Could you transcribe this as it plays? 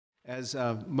As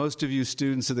most of you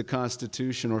students of the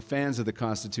Constitution or fans of the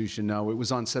Constitution know, it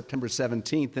was on September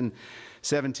 17th in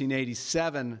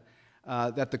 1787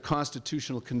 that the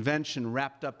Constitutional Convention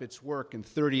wrapped up its work, and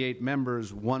 38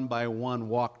 members, one by one,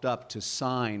 walked up to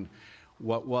sign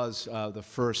what was the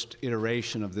first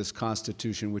iteration of this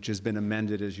Constitution, which has been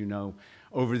amended, as you know,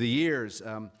 over the years.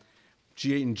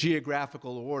 In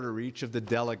geographical order, each of the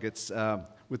delegates,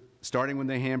 starting with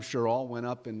New Hampshire, all went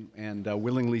up and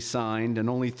willingly signed, and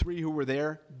only 3 who were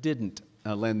there didn't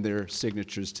lend their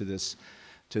signatures to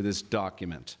this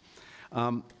document.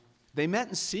 They met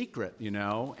in secret, you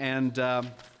know, and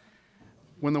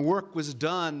when the work was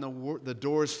done, the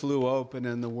doors flew open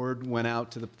and the word went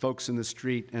out to the folks in the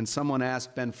street, and someone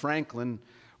asked Ben Franklin,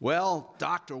 "Well,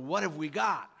 doctor, what have we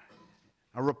got?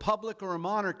 A republic or a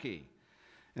monarchy?"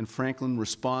 And Franklin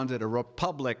responded, "A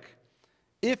republic,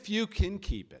 if you can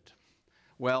keep it."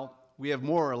 Well, we have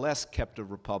more or less kept a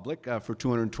republic for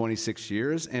 226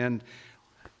 years, and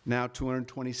now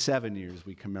 227 years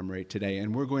we commemorate today.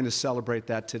 And we're going to celebrate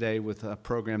that today with a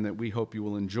program that we hope you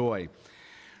will enjoy.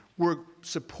 We're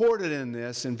supported in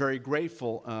this and very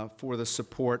grateful for the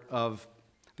support of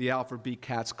the Alfred B.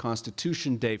 Katz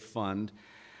Constitution Day Fund.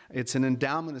 It's an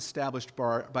endowment established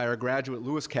by our graduate,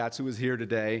 Louis Katz, who is here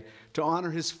today, to honor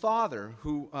his father,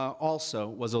 who also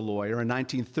was a lawyer, a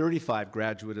 1935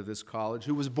 graduate of this college,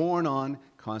 who was born on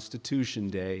Constitution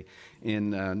Day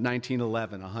in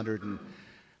 1911,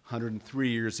 103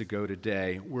 years ago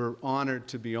today. We're honored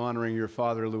to be honoring your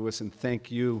father, Louis, and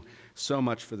thank you so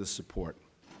much for the support.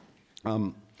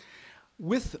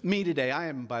 With me today, I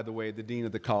am, by the way, the Dean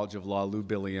of the College of Law, Lou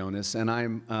Bilionis, and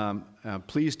I'm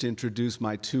pleased to introduce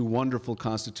my 2 wonderful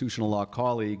constitutional law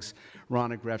colleagues,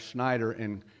 Ronna Greff-Schneider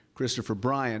and Christopher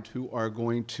Bryant, who are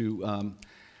going to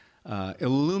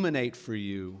illuminate for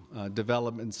you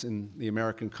developments in the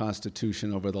American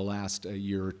Constitution over the last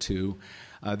year or 2.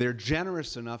 They're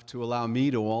generous enough to allow me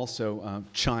to also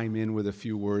chime in with a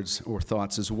few words or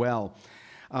thoughts as well.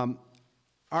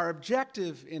 Our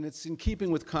objective, and it's in keeping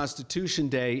with Constitution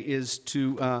Day, is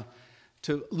to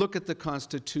look at the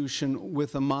Constitution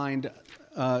with a mind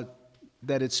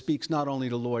that it speaks not only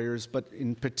to lawyers, but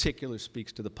in particular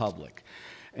speaks to the public.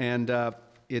 And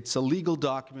it's a legal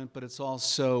document, but it's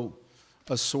also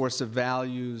a source of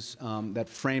values that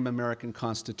frame American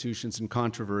constitutions and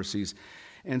controversies.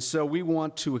 And so we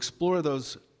want to explore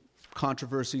those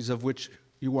controversies of which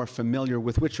you are familiar,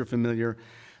 with which you're familiar,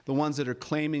 the ones that are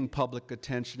claiming public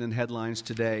attention and headlines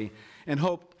today, and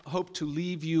hope to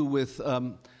leave you with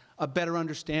a better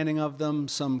understanding of them,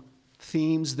 some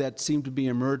themes that seem to be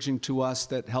emerging to us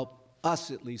that help us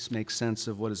at least make sense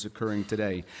of what is occurring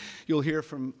today. You'll hear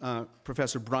from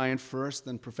Professor Bryant first,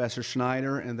 then Professor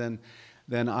Schneider, and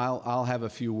then I'll have a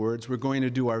few words. We're going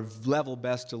to do our level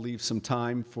best to leave some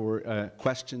time for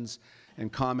questions and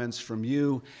comments from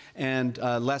you. And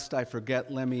lest I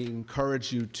forget, let me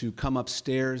encourage you to come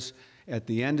upstairs at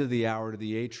the end of the hour to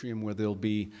the atrium, where there'll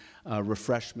be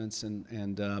refreshments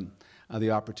and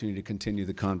the opportunity to continue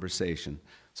the conversation.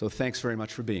 So thanks very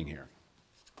much for being here.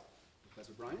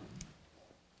 Professor Bryant?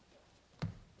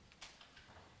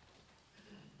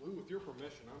 Lou, with your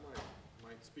permission, I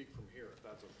might speak from here, if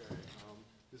that's okay.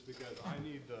 Just because I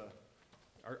need the,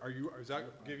 does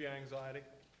that give you anxiety?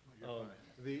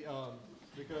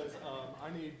 Because I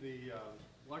need the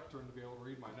lectern to be able to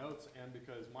read my notes, and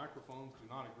because microphones do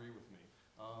not agree with me.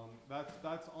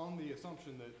 That's on the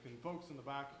assumption that can folks in the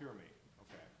back hear me?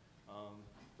 Okay. All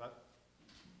right,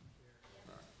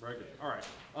 very good. All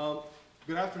right.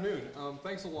 Good afternoon.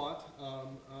 Thanks a lot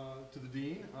to the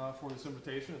Dean for this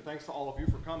invitation, and thanks to all of you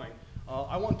for coming.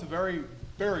 I want to very,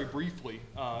 very briefly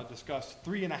discuss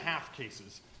 3.5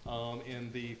 cases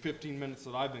in the 15 minutes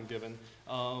that I've been given.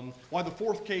 Why the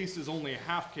 4th case is only a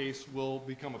half case will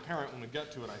become apparent when we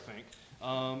get to it, I think.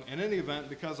 In any event,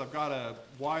 because I've got a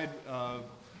wide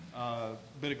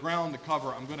bit of ground to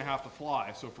cover, I'm going to have to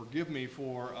fly. So forgive me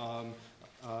for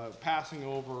passing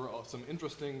over some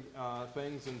interesting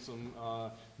things and some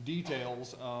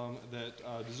details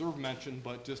that deserve mention,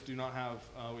 but just we do not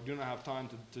have time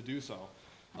to do so.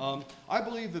 I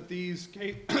believe that these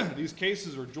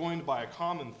cases are joined by a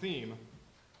common theme,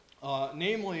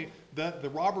 namely that the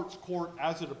Roberts Court,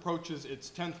 as it approaches its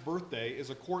 10th birthday, is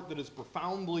a court that is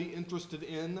profoundly interested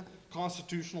in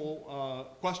constitutional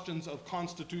questions of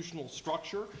constitutional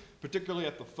structure, particularly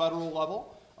at the federal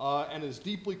level, and is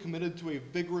deeply committed to a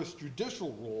vigorous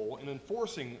judicial role in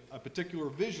enforcing a particular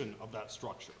vision of that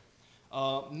structure.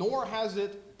 Nor has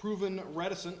it proven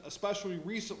reticent, especially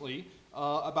recently,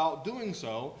 about doing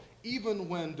so, even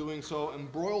when doing so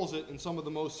embroils it in some of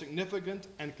the most significant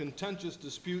and contentious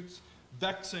disputes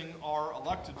vexing our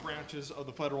elected branches of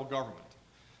the federal government.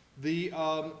 The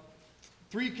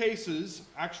three cases,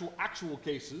 actual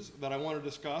cases that I want to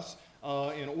discuss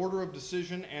in order of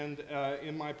decision and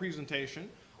in my presentation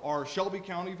are Shelby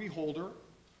County v. Holder,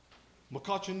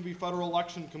 McCutcheon v. Federal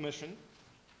Election Commission,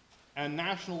 and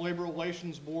National Labor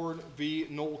Relations Board v.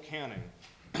 Noel Canning.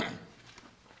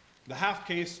 The half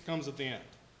case comes at the end.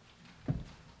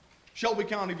 Shelby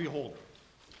County v. Holder.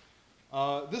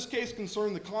 This case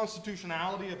concerned the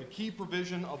constitutionality of a key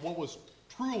provision of what was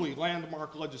truly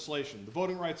landmark legislation, the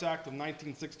Voting Rights Act of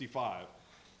 1965.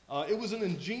 It was an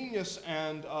ingenious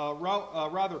and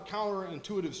rather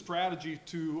counterintuitive strategy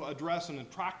to address an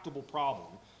intractable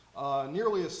problem.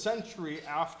 Nearly a century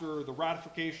after the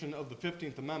ratification of the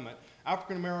 15th Amendment,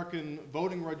 African American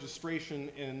voting registration,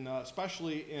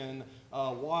 especially in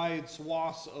wide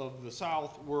swaths of the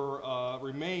South,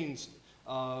 remains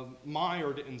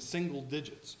mired in single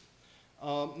digits.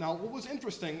 Now, what was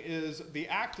interesting is the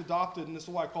act adopted, and this is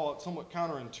why I call it somewhat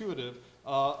counterintuitive,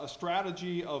 a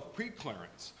strategy of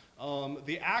preclearance.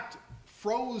 The act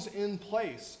froze in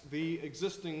place the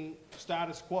existing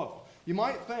status quo. You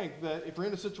might think that if you're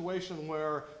in a situation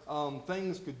where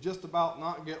things could just about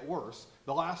not get worse,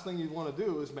 the last thing you want to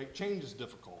do is make changes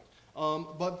difficult.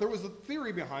 But there was a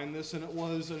theory behind this, and it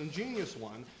was an ingenious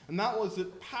one, and that was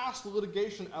that past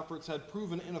litigation efforts had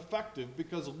proven ineffective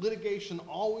because litigation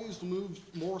always moves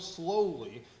more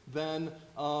slowly than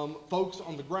folks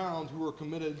on the ground who are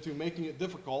committed to making it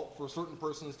difficult for certain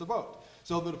persons to vote.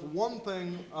 So that if one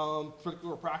thing,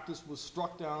 particular practice, was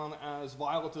struck down as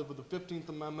violative of the 15th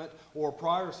Amendment or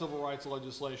prior civil rights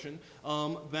legislation,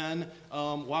 then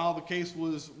while the case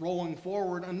was rolling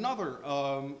forward, another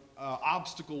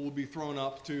obstacle would be thrown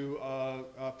up to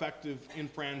effective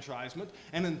enfranchisement,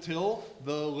 and until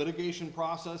the litigation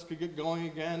process could get going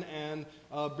again and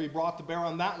be brought to bear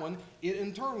on that one, it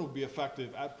in turn would be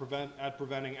effective at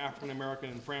preventing African American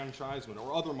enfranchisement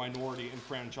or other minority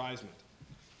enfranchisement.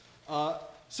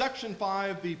 Section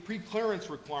 5, the preclearance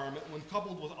requirement, when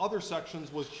coupled with other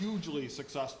sections, was hugely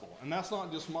successful. And that's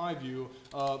not just my view,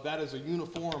 that is a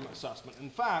uniform assessment. In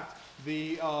fact,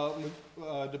 the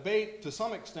debate to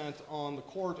some extent on the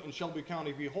court in Shelby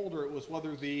County v. Holder, it was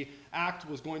whether the act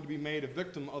was going to be made a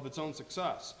victim of its own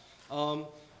success.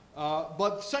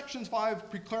 But Section 5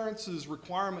 preclearance's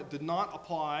requirement did not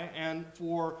apply, and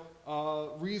for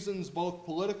reasons both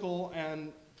political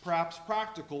and perhaps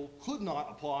practical, could not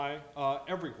apply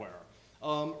everywhere.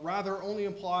 Rather, only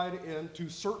applied to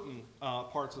certain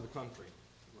parts of the country.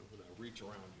 I'm going to reach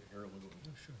around you here a little bit.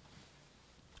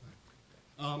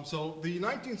 Oh, sure. So the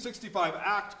 1965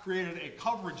 Act created a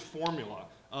coverage formula,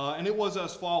 and it was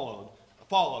as follows.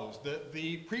 That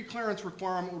the preclearance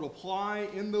requirement would apply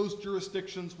in those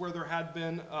jurisdictions where there had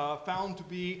been found to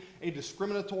be a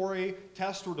discriminatory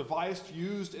test or device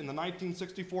used in the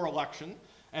 1964 election,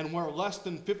 and where less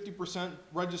than 50%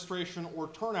 registration or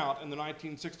turnout in the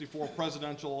 1964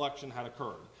 presidential election had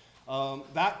occurred.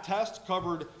 That test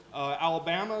covered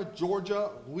Alabama, Georgia,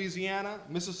 Louisiana,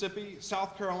 Mississippi,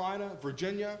 South Carolina,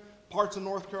 Virginia, parts of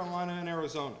North Carolina, and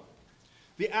Arizona.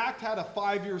 The act had a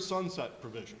 5-year sunset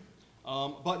provision,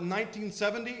 but in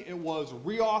 1970 it was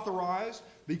reauthorized.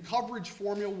 The coverage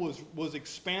formula was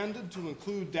expanded to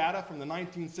include data from the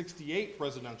 1968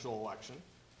 presidential election.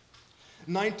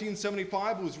 In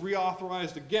 1975, it was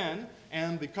reauthorized again,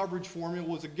 and the coverage formula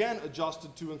was again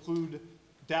adjusted to include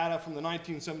data from the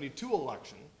 1972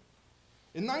 election.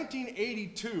 In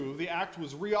 1982, the act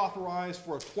was reauthorized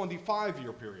for a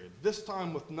 25-year period, this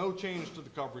time with no change to the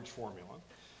coverage formula.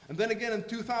 And then again in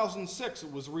 2006,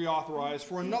 it was reauthorized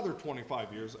for another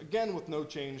 25 years, again with no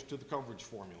change to the coverage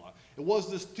formula. It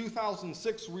was this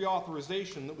 2006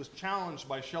 reauthorization that was challenged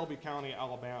by Shelby County,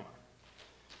 Alabama.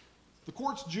 The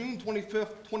court's June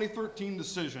 25th, 2013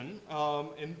 decision,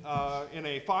 in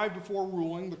a 5-4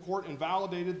 ruling, the court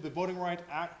invalidated the Voting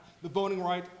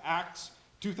Rights Act's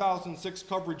 2006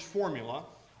 coverage formula,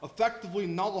 effectively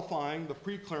nullifying the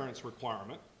preclearance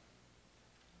requirement.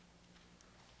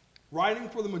 Writing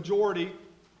for the majority,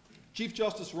 Chief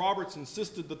Justice Roberts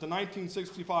insisted that the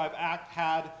 1965 Act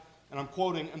had, and I'm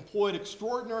quoting, employed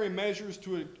extraordinary measures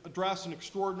to address an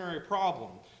extraordinary problem,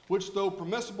 which, though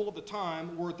permissible at the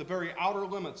time, were at the very outer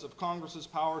limits of Congress's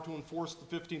power to enforce the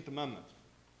 15th Amendment.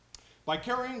 By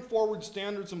carrying forward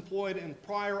standards employed in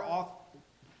prior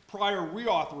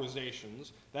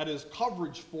reauthorizations, that is,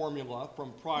 coverage formula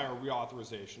from prior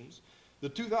reauthorizations, the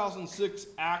 2006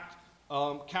 Act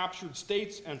captured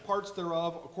states and parts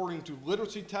thereof according to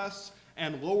literacy tests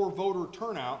and lower voter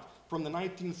turnout from the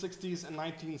 1960s and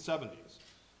 1970s.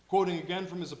 Quoting again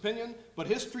from his opinion, but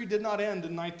history did not end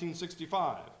in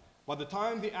 1965. By the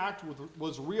time the act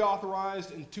was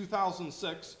reauthorized in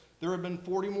 2006, there had been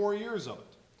 40 more years of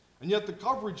it. And yet the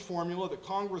coverage formula that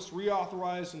Congress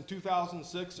reauthorized in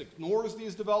 2006 ignores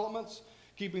these developments,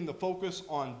 keeping the focus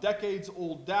on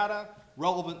decades-old data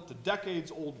relevant to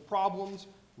decades-old problems,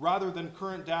 rather than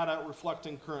current data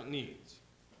reflecting current needs.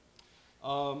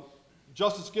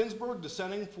 Justice Ginsburg,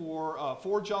 dissenting for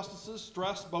 4 justices,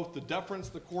 stressed both the deference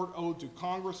the court owed to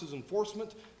Congress's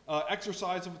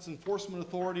exercise of its enforcement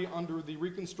authority under the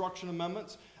Reconstruction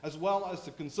Amendments, as well as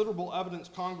the considerable evidence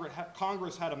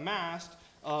Congress had amassed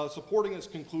supporting its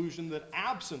conclusion that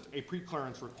absent a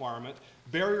preclearance requirement,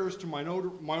 barriers to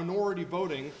minority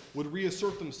voting would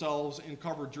reassert themselves in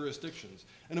covered jurisdictions.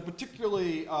 And a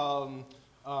particularly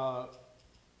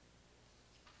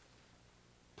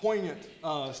poignant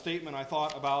statement, I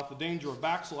thought, about the danger of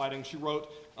backsliding. She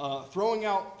wrote, throwing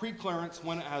out preclearance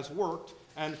when it has worked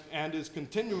and is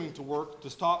continuing to work to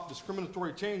stop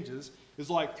discriminatory changes is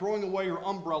like throwing away your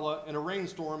umbrella in a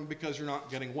rainstorm because you're not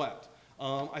getting wet.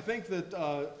 I think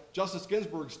that Justice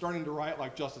Ginsburg is starting to write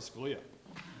like Justice Scalia.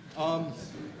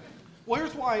 Well,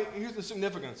 here's the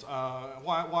significance,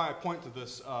 why I point to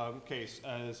this case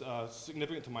as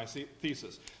significant to my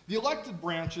thesis. The elected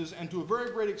branches, and to a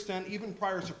very great extent, even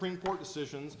prior Supreme Court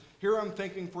decisions, here I'm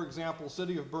thinking, for example,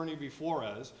 City of Bernie v.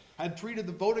 Flores, had treated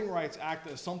the Voting Rights Act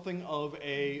as something of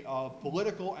a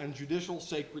political and judicial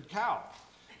sacred cow.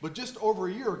 But just over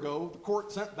a year ago, the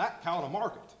court sent that cow to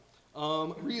market.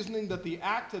 Reasoning that the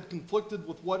act had conflicted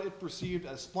with what it perceived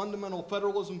as fundamental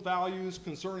federalism values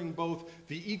concerning both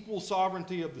the equal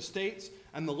sovereignty of the states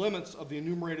and the limits of the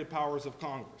enumerated powers of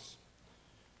Congress.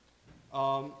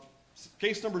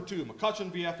 Case number 2,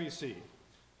 McCutcheon v. FEC.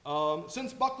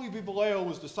 Since Buckley v. Vallejo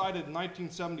was decided in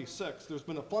 1976, there's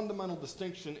been a fundamental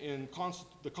distinction in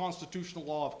the constitutional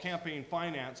law of campaign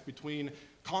finance between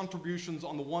contributions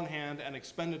on the one hand and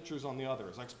expenditures on the other.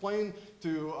 As I explained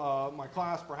to my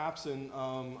class, perhaps in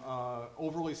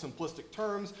overly simplistic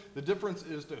terms, the difference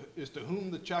is to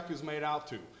whom the check is made out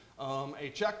to.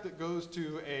 A check that goes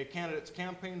to a candidate's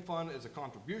campaign fund is a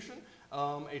contribution.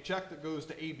 A check that goes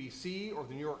to ABC or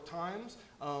the New York Times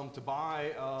to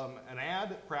buy an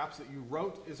ad, perhaps that you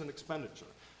wrote, is an expenditure.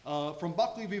 From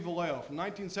Buckley v. Vallejo, from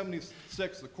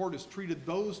 1976, the court has treated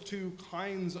those two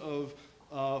kinds of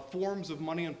forms of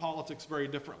money in politics very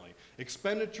differently.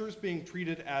 Expenditures being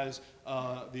treated as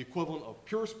the equivalent of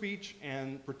pure speech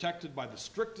and protected by the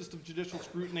strictest of judicial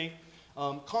scrutiny.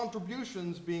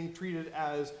 Contributions being treated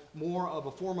as more of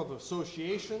a form of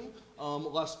association,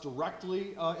 less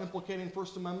directly implicating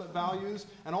First Amendment values,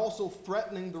 and also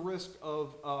threatening the risk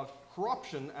of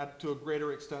corruption to a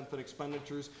greater extent than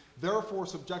expenditures, therefore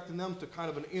subjecting them to kind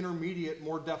of an intermediate,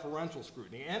 more deferential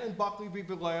scrutiny. And in Buckley v.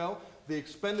 Vallejo, the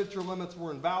expenditure limits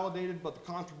were invalidated, but the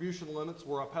contribution limits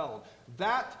were upheld.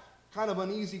 That kind of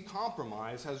uneasy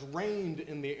compromise has reigned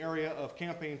in the area of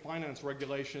campaign finance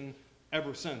regulation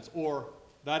ever since, or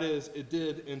that is, it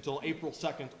did until April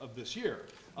 2nd of this year.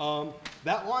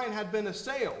 That line had been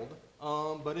assailed,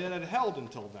 but it had held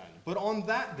until then. But on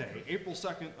that day, April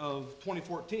 2nd of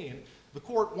 2014, the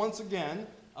court once again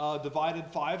divided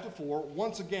 5-4,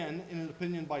 once again in an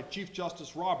opinion by Chief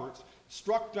Justice Roberts,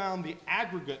 struck down the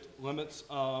aggregate limits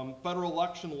federal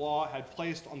election law had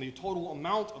placed on the total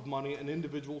amount of money an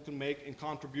individual can make in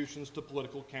contributions to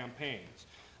political campaigns.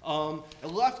 It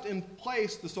left in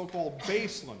place the so-called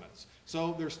base limits.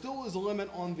 So there still is a limit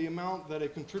on the amount that a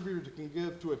contributor can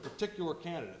give to a particular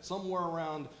candidate, somewhere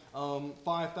around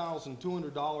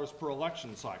 $5,200 per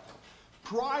election cycle.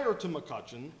 Prior to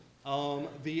McCutcheon,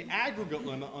 the aggregate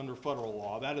limit under federal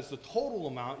law, that is the total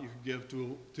amount you could give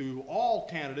to all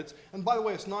candidates, and by the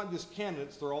way, it's not just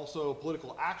candidates, there are also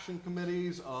political action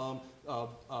committees,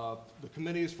 the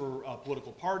committees for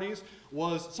political parties,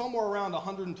 was somewhere around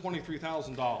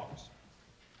 $123,000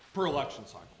 per election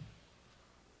cycle.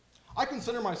 I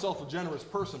consider myself a generous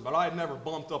person, but I had never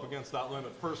bumped up against that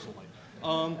limit personally.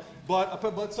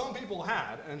 But some people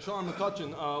had, and Sean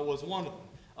McCutcheon was one of them.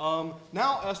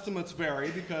 Now estimates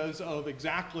vary because of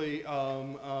exactly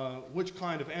which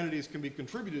kind of entities can be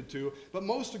contributed to, but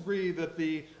most agree that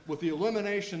with the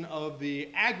elimination of the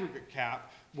aggregate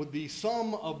cap, with the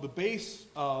sum of the base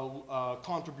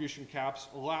contribution caps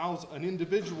allows an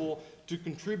individual to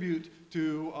contribute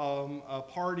to a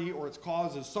party or its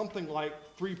causes something like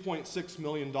 $3.6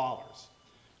 million.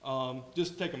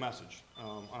 Just take a message.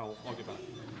 I'll get back.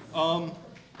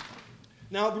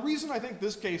 Now, the reason I think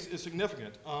this case is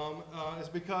significant is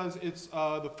because it's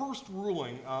the first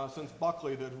ruling since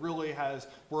Buckley that really has,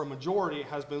 where a majority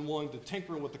has been willing to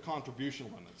tinker with the contribution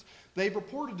limits. They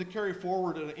purported to carry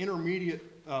forward an intermediate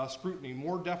scrutiny,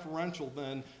 more deferential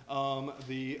than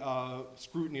the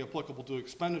scrutiny applicable to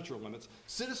expenditure limits.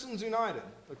 Citizens United,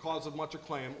 the cause of much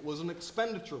acclaim, was an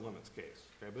expenditure limits case.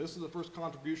 Okay, but this is the first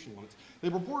contribution limits.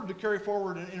 They purported to carry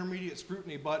forward an intermediate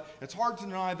scrutiny, but it's hard to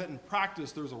deny that in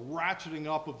practice there's a ratcheting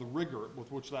up of the rigor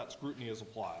with which that scrutiny is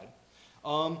applied.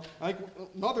 I think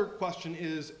another question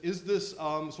is this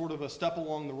sort of a step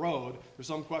along the road? There's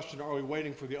some question, are we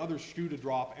waiting for the other shoe to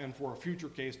drop and for a future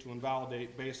case to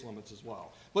invalidate base limits as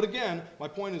well? But again, my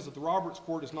point is that the Roberts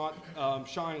Court is not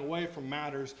shying away from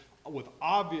matters with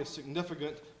obvious,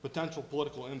 significant potential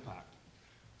political impact.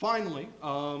 Finally,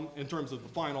 in terms of the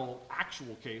final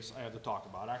actual case I have to talk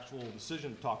about, actual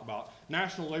decision to talk about,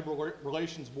 National Labor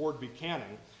Relations Board v.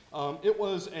 Canning. It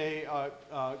was a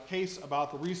case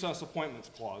about the Recess Appointments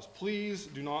Clause. Please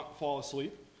do not fall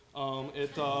asleep.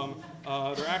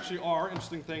 There actually are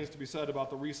interesting things to be said about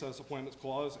the Recess Appointments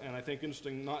Clause, and I think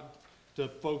interesting not to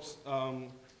folks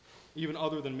even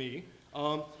other than me.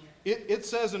 It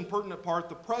says in pertinent part,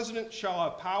 the President shall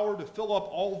have power to fill up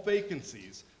all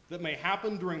vacancies that may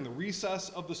happen during the recess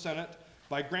of the Senate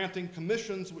by granting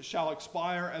commissions which shall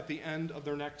expire at the end of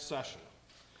their next session.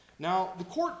 Now, the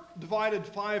court divided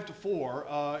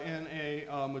 5-4 in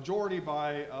a majority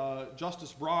by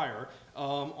Justice Breyer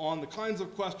on the kinds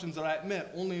of questions that I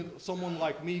admit only someone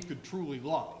like me could truly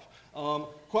love.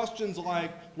 Questions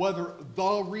like whether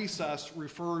the recess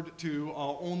referred to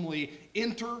only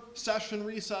inter-session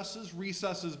recesses,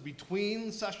 recesses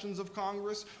between sessions of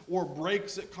Congress, or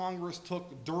breaks that Congress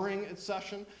took during its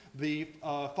session. The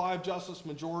 5-justice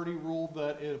majority ruled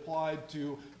that it applied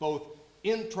to both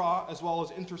intra as well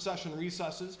as intercession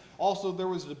recesses. Also, there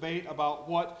was a debate about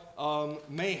what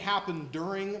may happen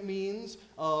during means,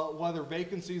 whether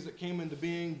vacancies that came into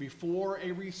being before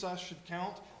a recess should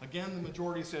count. Again, the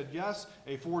majority said yes.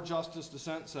 A 4-justice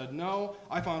dissent said no.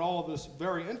 I found all of this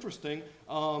very interesting.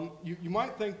 You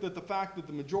might think that the fact that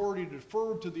the majority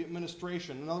deferred to the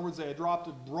administration, in other words, they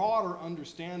adopted broader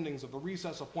understandings of the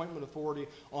recess appointment authority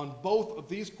on both of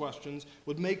these questions,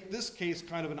 would make this case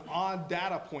kind of an odd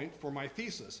data point for my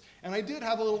thesis. And I did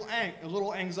have a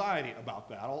little anxiety about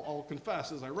that, I'll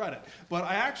confess, as I read it. But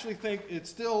I actually think it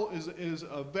still is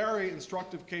a very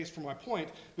instructive case for my point,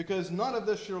 because none of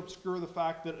this should obscure the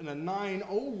fact that in a 9-0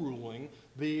 ruling,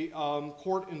 the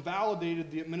court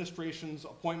invalidated the administration's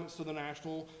appointments to the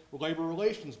National Labor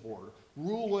Relations Board,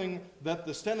 ruling that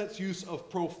the Senate's use of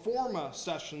pro forma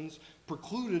sessions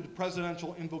precluded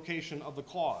presidential invocation of the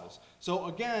clause. So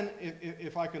again,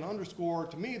 if I can underscore,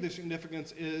 to me the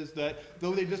significance is that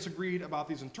though they disagreed about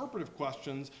these interpretive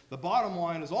questions, the bottom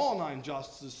line is all 9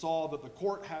 justices saw that the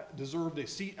court deserved a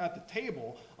seat at the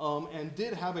table and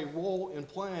did have a role in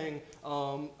playing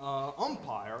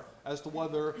umpire as to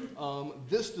whether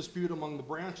this dispute among the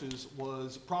branches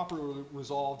was properly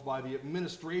resolved by the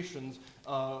administration's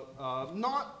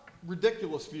not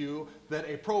ridiculous view that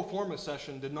a pro forma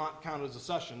session did not count as a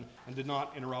session and did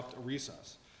not interrupt a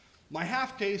recess. My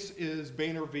half case is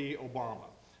Boehner v.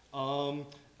 Obama.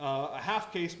 A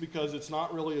half case because it's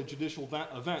not really a judicial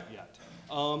event yet.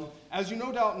 As you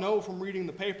no doubt know from reading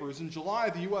the papers, in July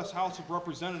the U.S. House of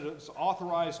Representatives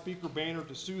authorized Speaker Boehner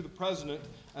to sue the President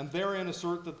and therein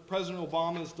assert that President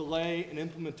Obama's delay in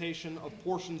implementation of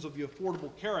portions of the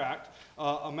Affordable Care Act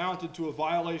amounted to a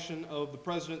violation of the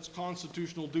President's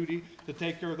constitutional duty to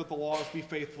take care that the laws be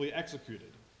faithfully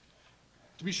executed.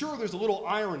 To be sure, there's a little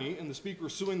irony in the Speaker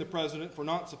suing the President for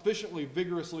not sufficiently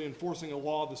vigorously enforcing a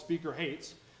law the Speaker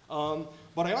hates.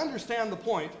 But I understand the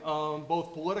point,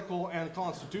 both political and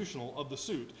constitutional, of the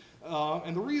suit.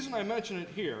 And the reason I mention it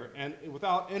here, and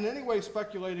without in any way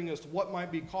speculating as to what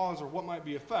might be cause or what might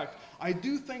be effect, I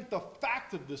do think the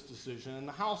fact of this decision and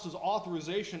the House's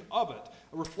authorization of it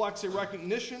reflects a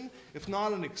recognition, if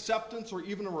not an acceptance or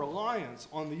even a reliance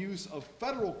on the use of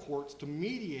federal courts to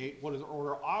mediate what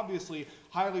are obviously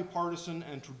highly partisan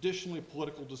and traditionally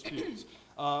political disputes.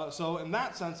 So in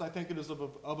that sense, I think it is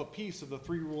of a piece of the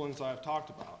 3 rulings I have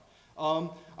talked about.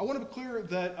 I want to be clear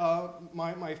that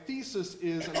my thesis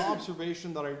is an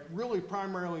observation that I really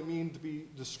primarily mean to be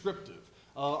descriptive.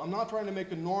 I'm not trying to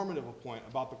make a normative point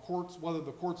about the courts, whether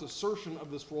the court's assertion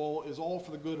of this role is all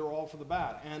for the good or all for the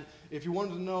bad. And if you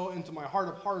wanted to know into my heart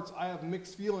of hearts, I have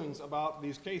mixed feelings about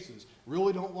these cases.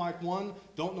 Really don't like one,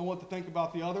 don't know what to think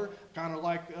about the other, kind of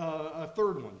like a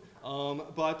third one.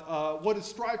 But what is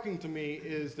striking to me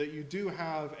is that you do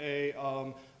have a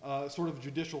sort of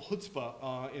judicial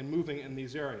chutzpah in moving in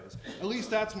these areas. At least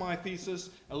that's my thesis.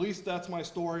 At least that's my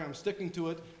story. I'm sticking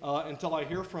to it until I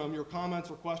hear from your comments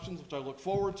or questions, which I look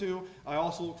forward to. I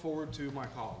also look forward to my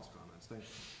colleagues' comments. Thank you.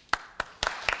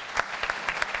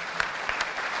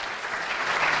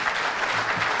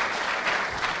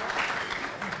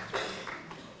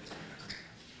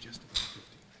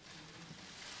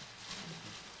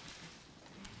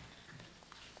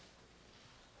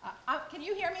 can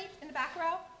you hear me in the back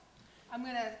row? I'm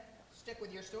going to stick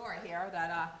with your story here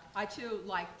that I too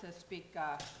like to speak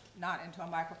not into a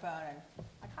microphone, and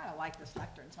I kind of like this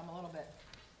lectern, so I'm a little bit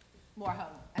more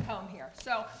at home here.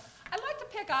 So I'd like to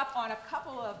pick up on a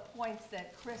couple of points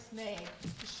that Chris made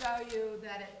to show you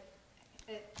that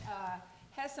it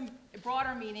has some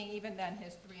broader meaning even than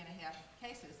his 3.5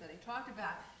 cases that he talked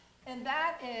about. And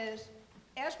that is,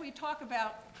 as we talk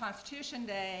about Constitution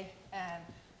Day, and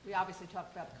we obviously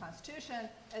talked about the Constitution,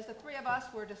 as the three of us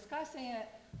were discussing it,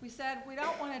 we said we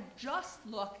don't want to just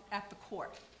look at the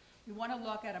court. We want to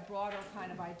look at a broader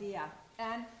kind of idea.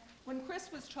 And when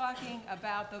Chris was talking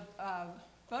about the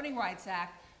Voting Rights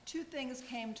Act, two things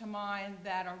came to mind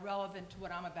that are relevant to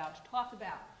what I'm about to talk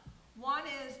about. One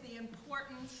is the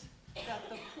importance that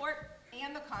the court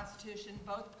and the Constitution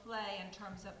both play in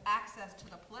terms of access to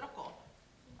the political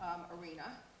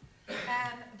arena.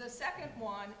 And the second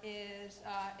one is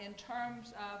in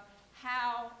terms of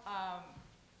how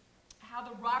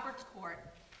the Roberts Court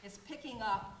is picking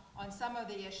up on some of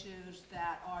the issues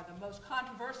that are the most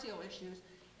controversial issues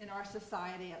in our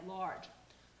society at large.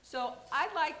 So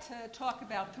I'd like to talk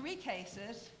about 3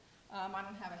 cases. I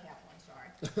don't have a half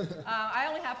one, sorry. I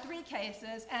only have 3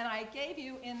 cases, and I gave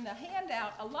you in the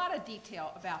handout a lot of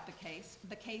detail about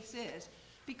the cases,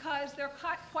 because they're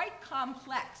quite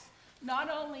complex,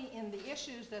 not only in the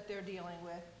issues that they're dealing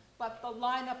with, but the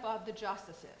lineup of the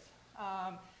justices.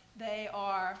 They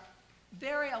are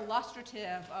very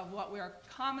illustrative of what we're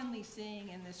commonly seeing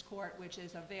in this court, which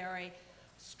is a very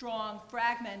strong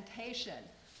fragmentation,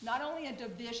 not only a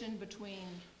division between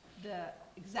the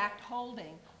exact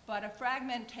holding, but a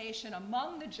fragmentation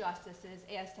among the justices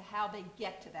as to how they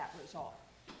get to that result.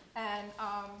 And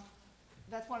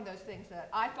that's one of those things that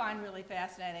I find really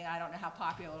fascinating. I don't know how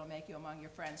popular it'll make you among your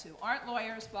friends who aren't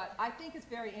lawyers, but I think it's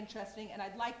very interesting, and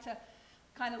I'd like to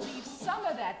kind of leave some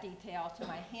of that detail to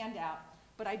my handout,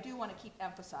 but I do want to keep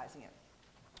emphasizing it.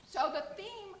 So the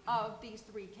theme of these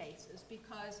 3 cases,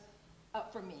 because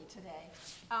for me today,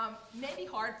 may be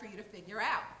hard for you to figure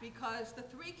out, because the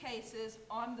 3 cases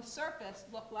on the surface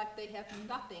look like they have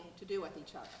nothing to do with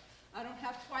each other. I don't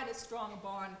have quite as strong a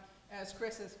bond as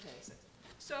Chris's cases.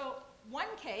 So one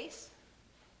case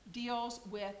deals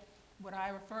with what I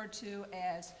refer to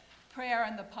as prayer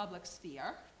in the public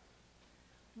sphere.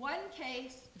 One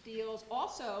case deals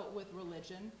also with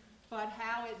religion, but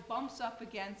how it bumps up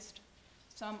against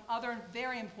some other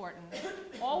very important,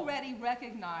 already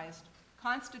recognized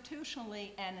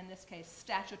constitutionally and in this case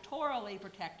statutorily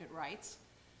protected rights.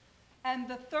 And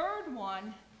the third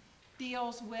one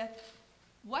deals with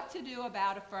what to do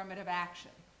about affirmative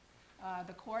action.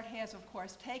 The court has, of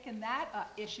course, taken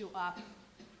that issue up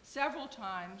several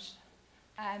times,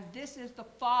 and this is the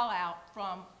fallout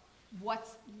from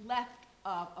what's left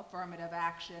of affirmative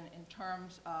action in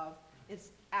terms of its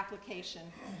application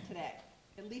today,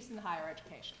 at least in higher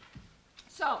education.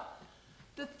 So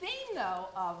the theme, though,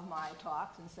 of my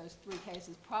talk, since those 3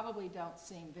 cases probably don't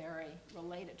seem very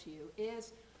related to you,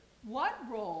 is what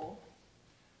role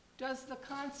does the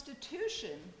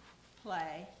Constitution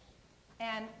play,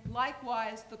 and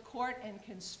likewise the court in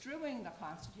construing the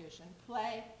Constitution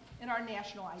play in our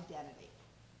national identity?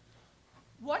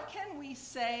 What can we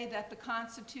say that the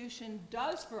Constitution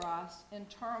does for us in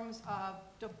terms of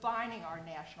defining our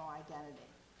national identity?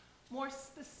 More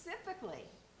specifically,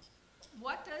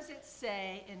 what does it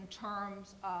say in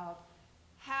terms of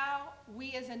how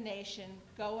we as a nation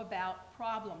go about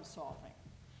problem solving,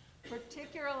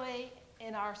 particularly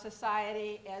in our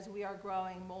society as we are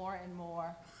growing more and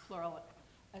more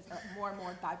more and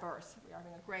more diverse? We are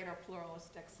having a greater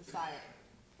pluralistic society.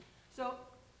 So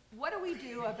what do we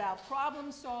do about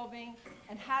problem solving,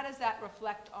 and how does that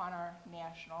reflect on our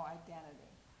national identity?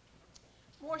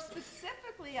 More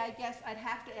specifically, I guess I'd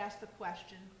have to ask the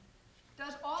question,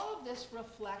 does all of this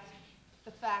reflect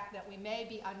the fact that we may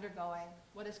be undergoing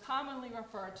what is commonly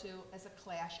referred to as a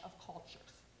clash of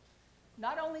cultures?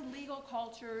 Not only legal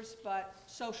cultures, but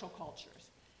social cultures.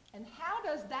 And how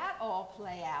does that all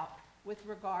play out with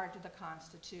regard to the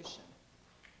Constitution?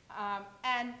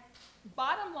 And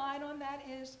bottom line on that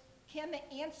is, can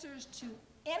the answers to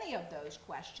any of those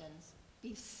questions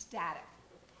be static?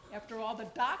 After all, the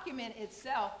document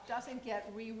itself doesn't get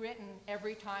rewritten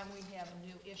every time we have a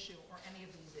new issue or any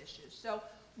of these issues. So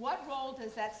what role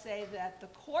does that say that the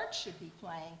court should be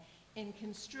playing in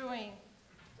construing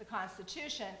the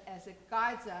Constitution as it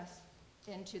guides us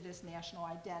into this national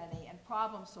identity and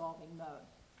problem-solving mode?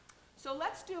 So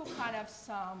let's do kind of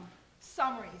some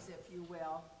summaries, if you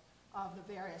will, of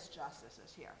the various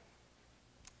justices here.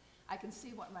 I can see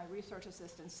what my research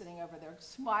assistant's sitting over there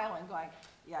smiling, going,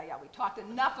 yeah, we talked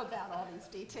enough about all these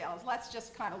details. Let's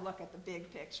just kind of look at the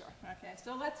big picture. Okay,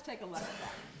 so let's take a look at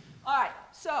that. All right,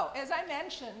 so as I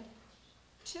mentioned,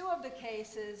 2 of the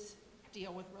cases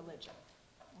deal with religion.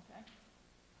 Okay?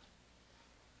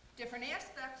 Different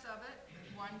aspects of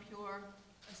it, one pure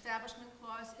Establishment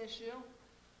Clause issue,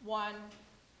 one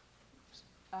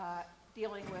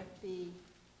dealing with the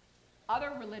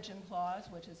other religion clause,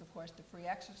 which is, of course, the Free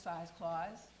Exercise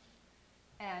Clause,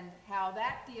 and how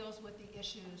that deals with the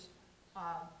issues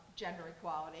of gender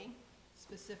equality,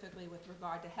 specifically with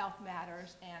regard to health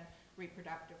matters and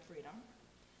reproductive freedom.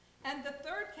 And the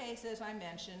third case, as I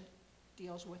mentioned,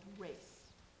 deals with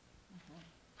race.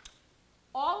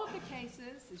 All of the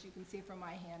cases, as you can see from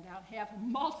my handout, have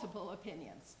multiple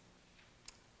opinions.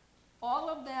 All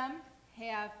of them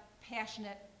have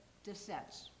passionate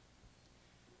dissents.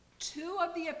 2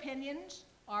 of the opinions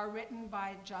are written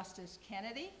by Justice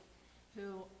Kennedy,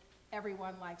 who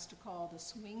everyone likes to call the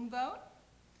swing vote.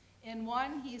 In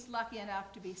one, he's lucky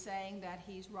enough to be saying that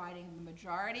he's writing the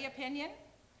majority opinion,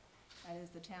 that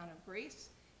is the town of Greece.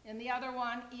 In the other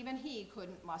one, even he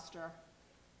couldn't muster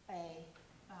a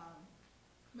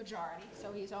majority,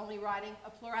 so he's only writing a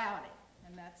plurality,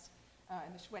 and that's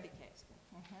in the Schwede case.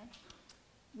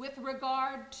 With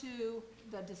regard to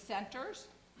the dissenters,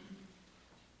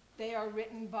 they are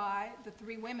written by the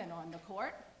 3 women on the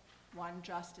court, one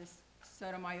Justice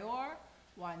Sotomayor,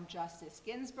 one Justice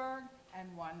Ginsburg,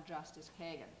 and one Justice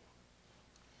Kagan.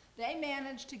 They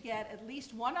managed to get at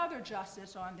least one other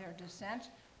justice on their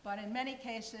dissent, but in many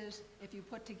cases, if you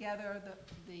put together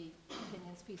the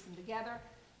opinions, piece them together,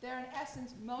 they're in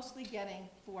essence mostly getting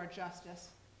 4 justice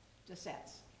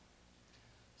dissents.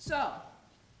 So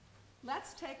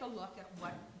let's take a look at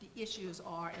what the issues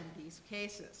are in these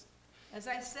cases. As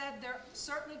I said, they're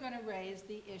certainly going to raise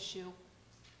the issue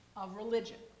of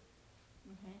religion.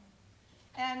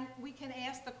 And we can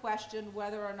ask the question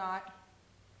whether or not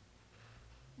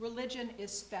religion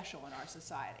is special in our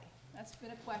society. That's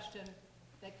been a question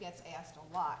that gets asked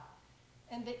a lot.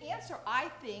 And the answer, I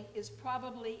think, is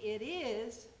probably it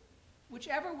is,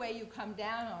 whichever way you come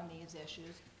down on these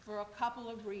issues, for a couple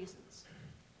of reasons.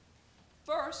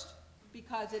 First,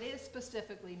 because it is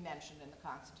specifically mentioned in the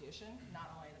Constitution,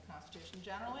 not only the Constitution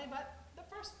generally, but the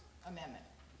First Amendment.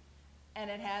 And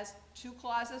it has 2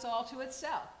 clauses all to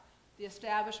itself. The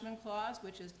Establishment Clause,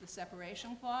 which is the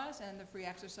Separation Clause, and the Free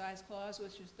Exercise Clause,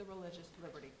 which is the Religious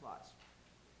Liberty Clause.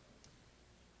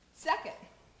 Second,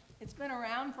 it's been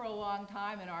around for a long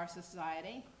time in our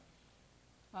society.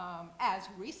 As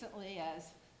recently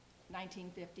as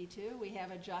 1952, we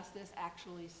have a justice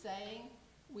actually saying,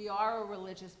 we are a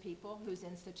religious people whose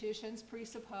institutions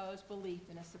presuppose belief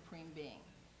in a supreme being.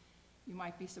 You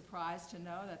might be surprised to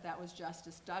know that that was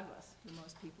Justice Douglas, who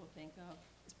most people think of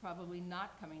as probably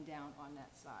not coming down on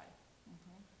that side.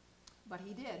 But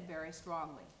he did very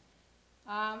strongly.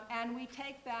 And we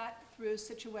take that through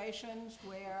situations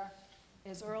where,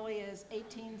 as early as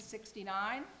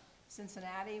 1869,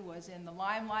 Cincinnati was in the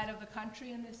limelight of the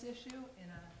country in this issue, in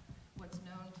what's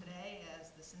known today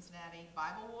as the Cincinnati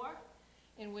Bible War,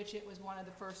 in which it was one of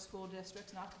the first school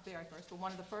districts, not the very first, but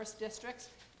one of the first districts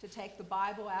to take the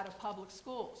Bible out of public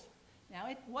schools. Now,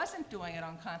 it wasn't doing it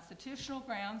on constitutional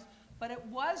grounds, but it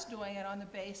was doing it on the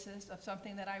basis of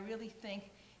something that I really think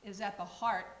is at the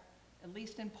heart, at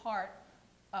least in part,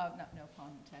 of, no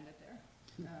pun intended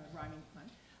there, rhyming pun,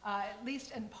 at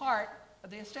least in part of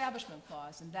the Establishment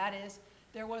Clause, and that is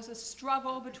there was a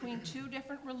struggle between 2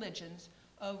 different religions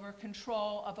over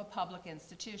control of a public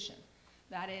institution.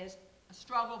 That is, a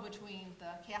struggle between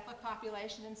the Catholic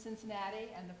population in Cincinnati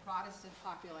and the Protestant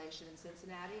population in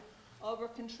Cincinnati over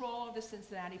control of the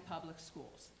Cincinnati public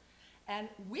schools and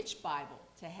which Bible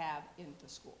to have in the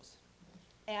schools.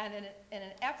 And in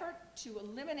an effort to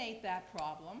eliminate that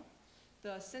problem,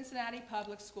 the Cincinnati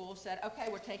public schools said, okay,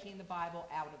 we're taking the Bible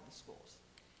out of the schools.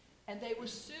 And they were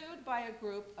sued by a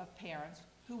group of parents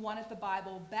who wanted the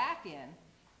Bible back in.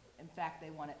 In fact,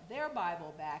 they wanted their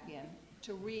Bible back in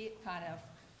to kind of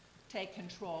take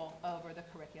control over the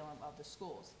curriculum of the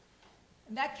schools.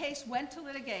 And that case went to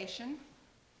litigation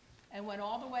and went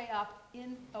all the way up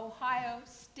in Ohio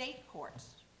state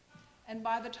courts. And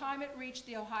by the time it reached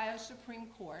the Ohio Supreme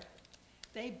Court,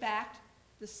 they backed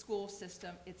the school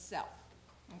system itself,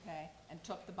 okay, and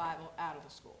took the Bible out of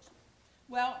the schools.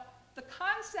 Well, the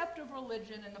concept of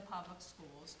religion in the public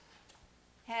schools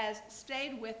has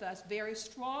stayed with us very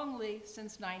strongly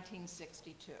since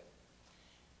 1962.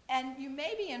 And you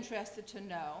may be interested to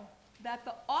know that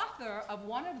the author of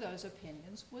one of those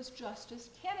opinions was Justice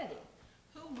Kennedy,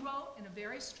 who wrote in a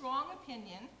very strong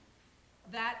opinion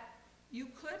that you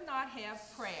could not have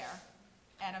prayer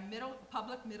at a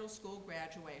public middle school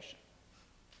graduation.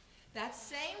 That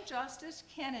same Justice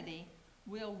Kennedy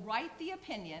will write the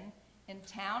opinion in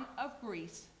Town of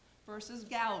Greece versus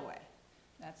Galloway.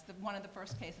 That's one of the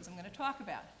first cases I'm going to talk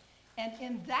about. And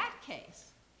in that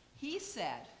case, he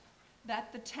said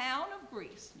that the town of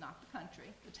Greece, not the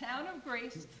country, the town of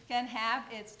Greece can have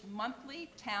its monthly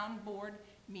town board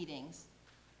meetings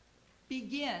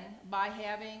begin by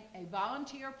having a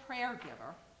volunteer prayer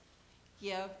giver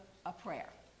give a prayer.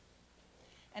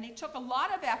 And he took a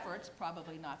lot of efforts,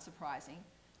 probably not surprising,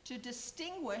 to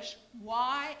distinguish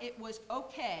why it was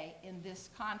okay in this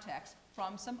context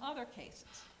from some other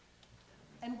cases.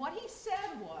 And what he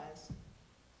said was,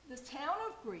 the town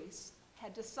of Greece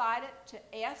had decided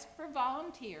to ask for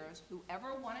volunteers,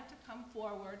 whoever wanted to come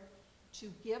forward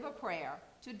to give a prayer,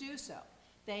 to do so.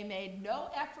 They made no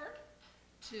effort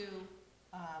to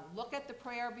look at the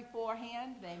prayer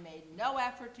beforehand. They made no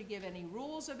effort to give any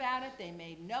rules about it. They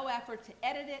made no effort to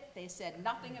edit it. They said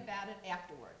nothing about it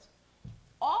afterwards.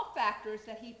 All factors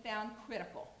that he found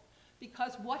critical,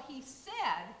 because what he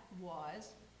said was,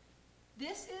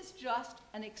 this is just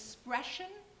an expression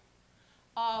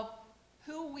of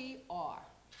who we are.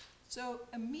 So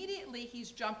immediately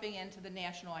he's jumping into the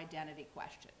national identity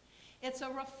question. It's a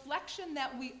reflection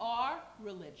that we are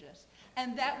religious,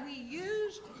 and that we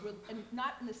use, and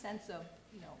not in the sense of,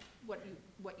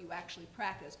 what you actually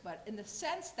practice, but in the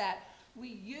sense that we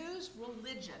use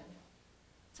religion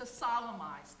to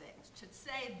solemnize things, to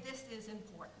say this is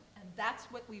important, and that's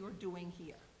what we were doing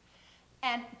here.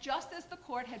 And just as the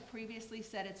court had previously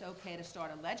said it's okay to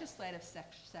start a legislative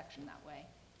section that way,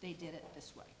 they did it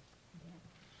this way.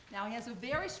 Now, he has a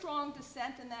very strong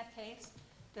dissent in that case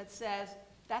that says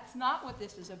that's not what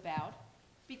this is about,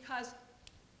 because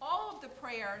all of the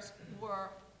prayers were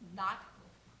not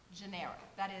generic.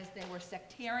 That is, they were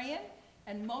sectarian,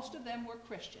 and most of them were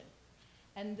Christian.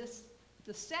 And this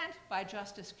dissent by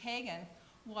Justice Kagan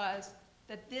was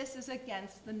that this is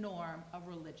against the norm of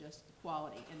religious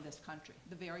equality in this country,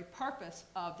 the very purpose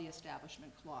of the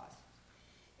Establishment Clause.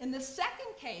 In the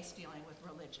second case dealing with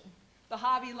religion, the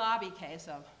Hobby Lobby case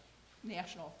of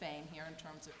national fame here in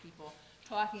terms of people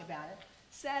talking about it,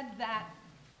 said that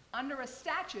under a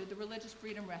statute, the Religious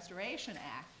Freedom Restoration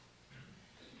Act,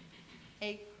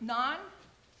 a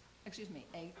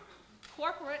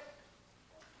corporate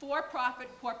for-profit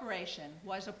corporation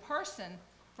was a person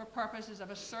for purposes of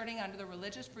asserting under the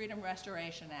Religious Freedom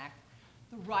Restoration Act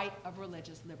the right of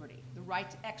religious liberty, the right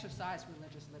to exercise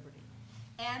religious liberty.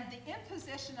 And the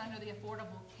imposition under the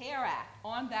Affordable Care Act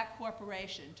on that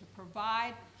corporation to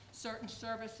provide certain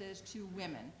services to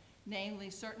women, namely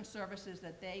certain services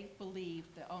that they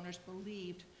believed, the owners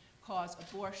believed, caused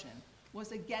abortion,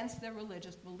 was against their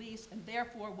religious beliefs, and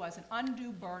therefore was an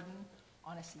undue burden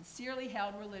on a sincerely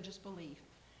held religious belief.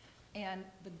 And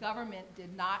the government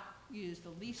did not use the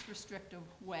least restrictive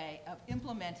way of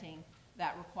implementing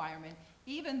that requirement,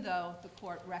 even though the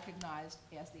court recognized,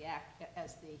 as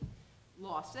the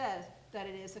law says, that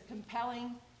it is a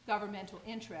compelling governmental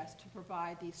interest to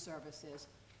provide these services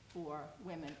for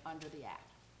women under the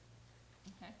Act.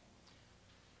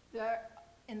 Okay?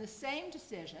 In the same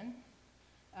decision,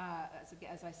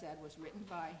 as I said, was written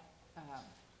by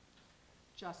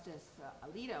Justice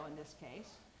Alito in this case,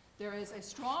 there is a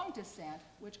strong dissent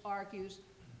which argues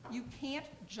you can't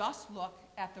just look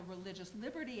at the religious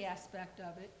liberty aspect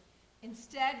of it.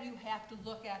 Instead, you have to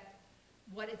look at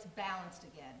what it's balanced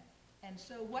again. And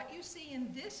so what you see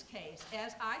in this case,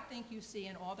 as I think you see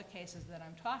in all the cases that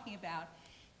I'm talking about,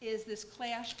 is this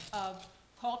clash of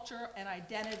culture and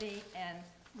identity and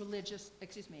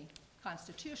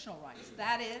constitutional rights.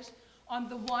 That is, on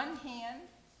the one hand,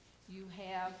 you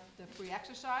have the free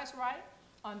exercise right.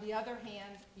 On the other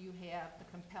hand, you have the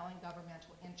compelling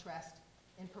governmental interest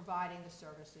in providing the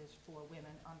services for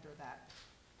women under that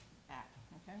act.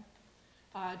 Okay?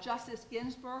 Justice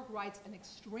Ginsburg writes an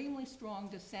extremely strong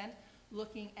dissent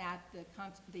looking at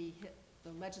the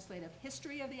legislative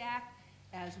history of the act,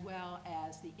 as well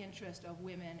as the interest of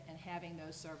women in having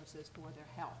those services for their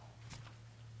health.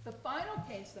 The final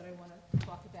case that I want to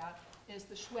talk about is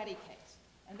the Schwede case.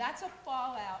 And that's a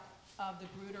fallout of the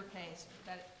Grutter case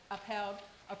that upheld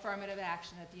affirmative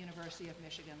action at the University of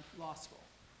Michigan Law School.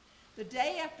 The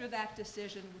day after that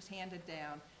decision was handed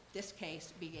down, this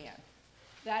case began.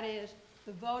 That is,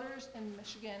 the voters in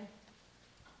Michigan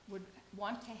would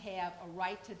want to have a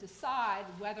right to decide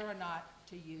whether or not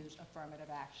to use affirmative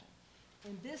action.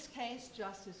 In this case,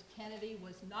 Justice Kennedy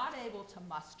was not able to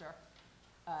muster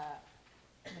a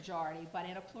majority, but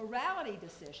in a plurality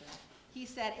decision, he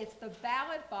said it's the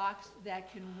ballot box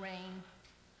that can reign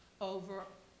over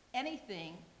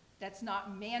anything that's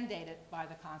not mandated by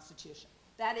the Constitution.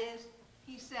 That is,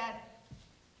 he said,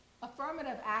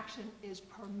 affirmative action is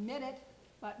permitted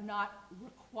but not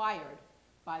required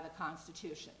by the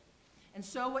Constitution. And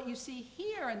so what you see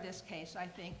here in this case, I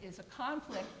think, is a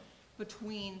conflict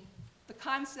between the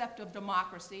concept of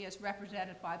democracy as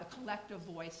represented by the collective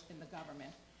voice in the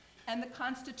government and the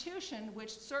Constitution,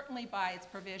 which certainly by its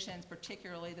provisions,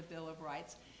 particularly the Bill of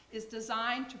Rights, is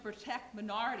designed to protect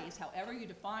minorities, however you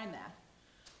define that,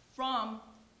 from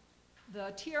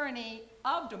the tyranny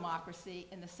of democracy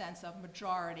in the sense of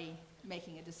majority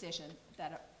making a decision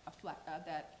that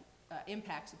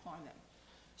impacts upon them.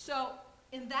 So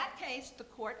in that case, the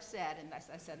court said, and as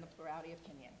I said in the plurality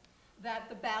opinion, that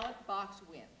the ballot box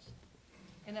wins.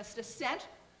 In a dissent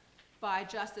by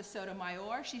Justice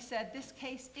Sotomayor, she said this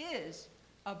case is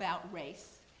about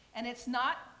race, and it's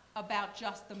not about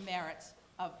just the merits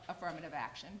of affirmative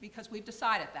action, because we've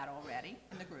decided that already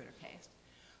in the Grutter case.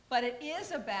 But it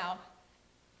is about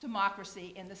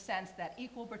democracy in the sense that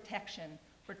equal protection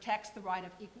protects the right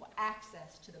of equal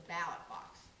access to the ballot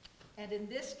box. And in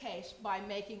this case, by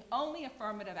making only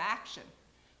affirmative action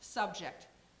subject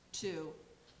to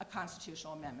a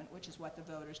constitutional amendment, which is what the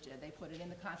voters did. They put it in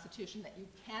the Constitution that you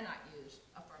cannot use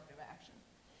affirmative action.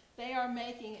 They are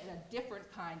making it a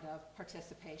different kind of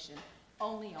participation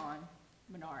only on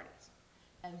minorities.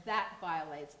 And that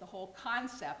violates the whole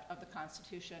concept of the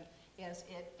Constitution as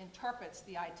it interprets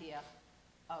the idea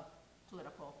of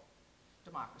political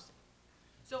democracy.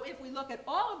 So if we look at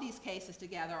all of these cases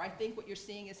together, I think what you're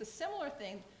seeing is a similar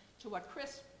thing to what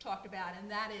Chris talked about,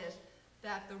 and that is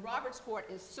that the Roberts Court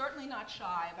is certainly not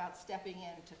shy about stepping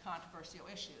into controversial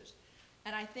issues.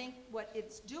 And I think what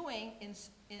it's doing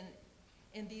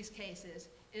in these cases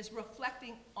is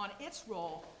reflecting on its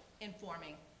role in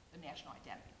forming the national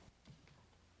identity.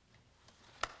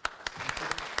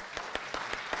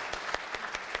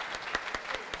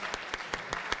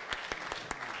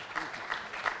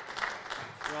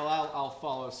 Well, I'll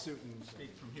follow suit and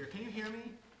speak from here. Can you hear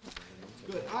me?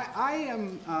 Good. I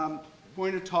am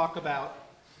going to talk about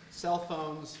cell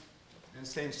phones and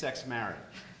same-sex marriage.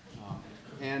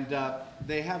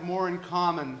 They have more in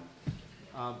common,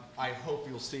 I hope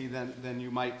you'll see, than you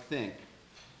might think.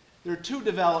 There are two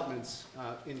developments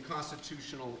in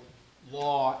constitutional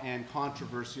law and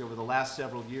controversy over the last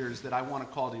several years that I want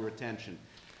to call to your attention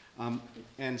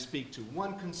and speak to.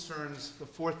 One concerns the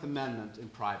Fourth Amendment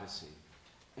and privacy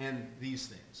and these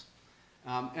things.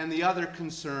 And the other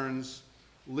concerns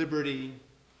liberty,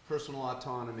 personal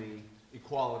autonomy,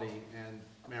 equality, and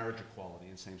marriage equality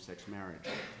and same-sex marriage.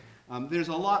 There's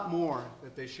a lot more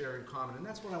that they share in common, and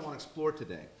that's what I want to explore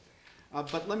today.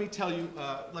 But let me tell you,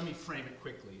 let me frame it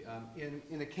quickly.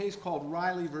 In a case called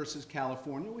Riley versus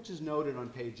California, which is noted on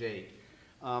page 8,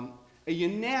 a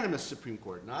unanimous Supreme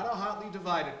Court, not a hotly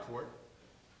divided court,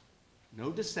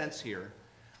 no dissents here,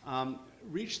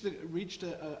 reached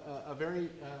a very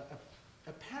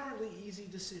apparently easy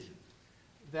decision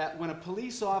that when a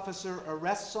police officer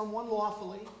arrests someone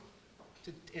lawfully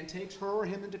and takes her or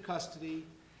him into custody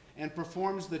and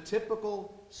performs the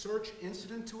typical search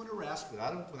incident to an arrest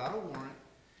without a warrant,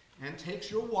 and takes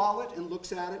your wallet and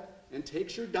looks at it, and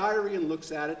takes your diary and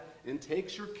looks at it, and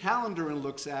takes your calendar and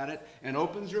looks at it, and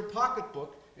opens your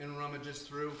pocketbook and rummages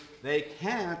through, they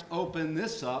can't open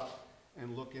this up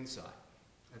and look inside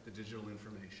at the digital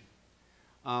information.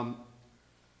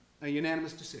 A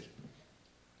unanimous decision.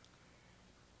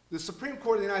 The Supreme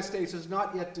Court of the United States has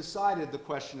not yet decided the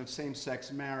question of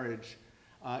same-sex marriage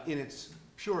in its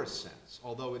purest sense,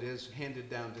 although it has handed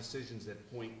down decisions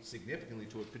that point significantly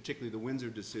to it, particularly the Windsor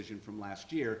decision from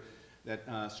last year that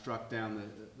struck down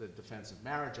the Defense of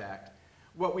Marriage Act.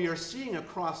 What we are seeing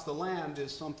across the land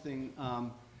is something,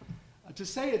 to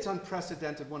say it's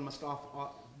unprecedented, one must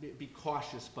be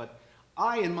cautious, but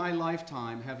I, in my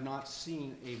lifetime, have not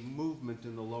seen a movement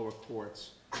in the lower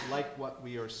courts like what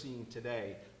we are seeing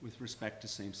today with respect to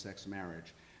same-sex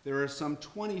marriage. There are some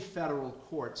 20 federal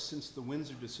courts since the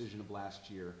Windsor decision of last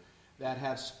year that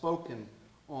have spoken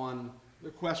on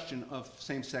the question of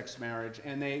same-sex marriage,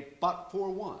 and they, but for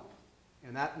one,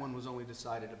 and that one was only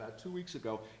decided about 2 weeks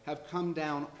ago, have come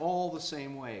down all the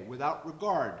same way, without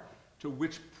regard to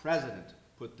which president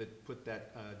put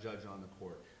that judge on the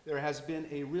court. There has been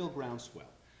a real groundswell.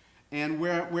 And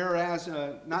whereas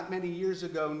not many years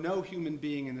ago, no human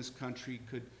being in this country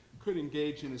could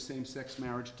engage in a same-sex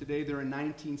marriage, today there are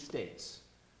 19 states,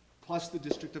 plus the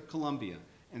District of Columbia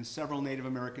and several Native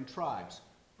American tribes,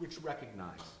 which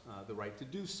recognize the right to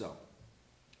do so.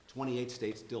 28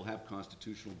 states still have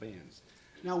constitutional bans.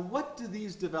 Now, what do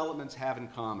these developments have in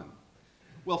common?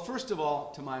 Well, first of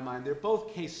all, to my mind, they're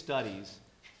both case studies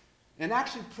and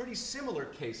actually pretty similar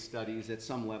case studies at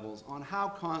some levels on how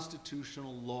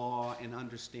constitutional law and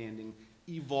understanding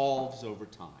evolves over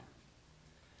time.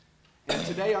 And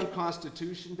today on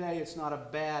Constitution Day, it's not a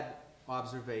bad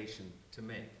observation to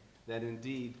make that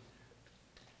indeed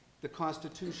the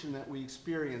Constitution that we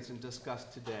experience and discuss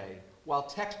today, while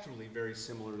textually very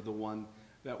similar to the one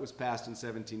that was passed in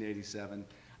 1787,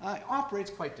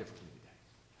 operates quite differently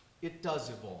today. It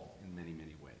does evolve in many,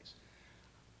 many ways.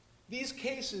 These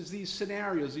cases, these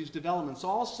scenarios, these developments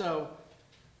also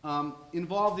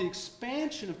involve the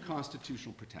expansion of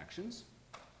constitutional protections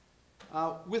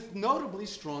with notably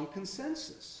strong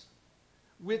consensus,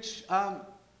 which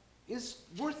is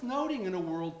worth noting in a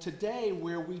world today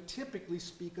where we typically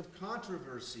speak of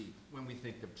controversy when we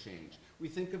think of change. We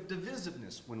think of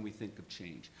divisiveness when we think of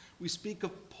change. We speak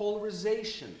of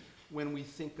polarization when we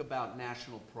think about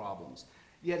national problems.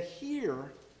 Yet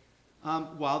here,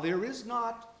 while there is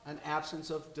not an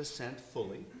absence of dissent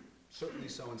fully, certainly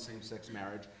so in same-sex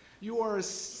marriage, you are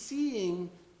seeing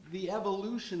the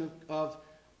evolution of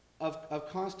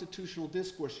constitutional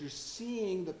discourse. You're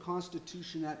seeing the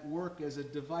Constitution at work as a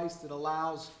device that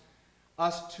allows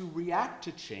us to react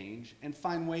to change and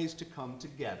find ways to come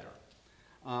together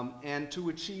and to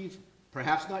achieve,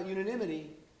 perhaps not unanimity,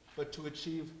 but to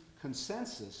achieve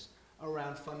consensus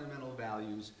around fundamental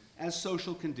values as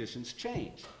social conditions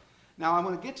change. Now, I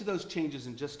want to get to those changes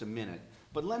in just a minute,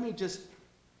 but let me just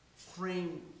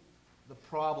frame the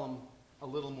problem a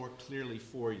little more clearly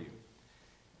for you.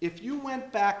 If you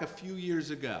went back a few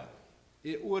years ago,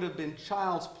 it would have been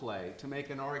child's play to make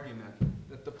an argument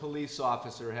that the police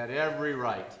officer had every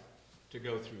right to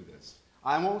go through this.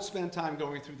 I won't spend time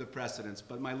going through the precedents,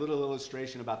 but my little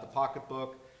illustration about the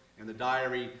pocketbook and the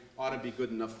diary ought to be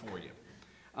good enough for you.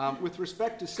 With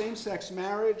respect to same-sex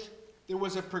marriage, there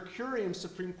was a per curiam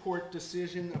Supreme Court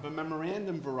decision of a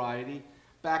memorandum variety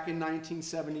back in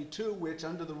 1972, which,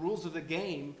 under the rules of the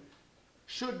game,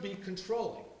 should be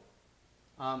controlling.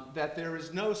 That there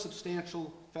is no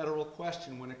substantial federal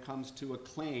question when it comes to a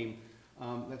claim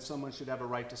that someone should have a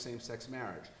right to same-sex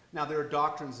marriage. Now, there are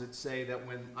doctrines that say that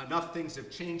when enough things have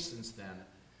changed since then,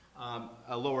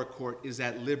 a lower court is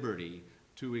at liberty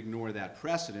to ignore that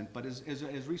precedent. But as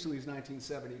recently as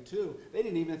 1972, they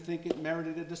didn't even think it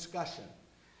merited a discussion.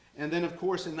 And then, of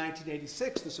course, in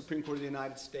 1986, the Supreme Court of the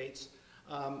United States,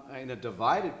 in a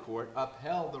divided court,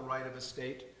 upheld the right of a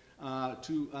state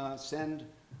to send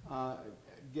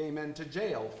gay men to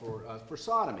jail for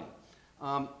sodomy.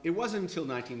 It wasn't until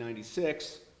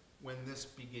 1996 when this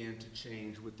began to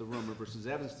change with the Romer versus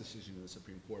Evans decision in the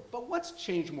Supreme Court. But what's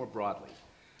changed more broadly?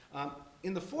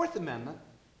 In the Fourth Amendment,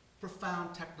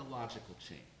 profound technological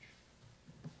change.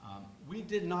 We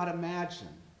did not imagine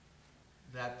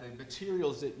that the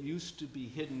materials that used to be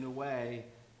hidden away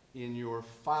in your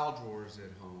file drawers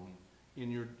at home,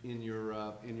 in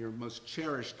your most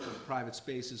cherished private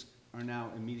spaces, are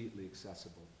now immediately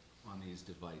accessible on these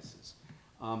devices.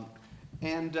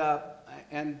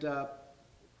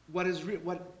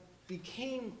 What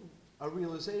became a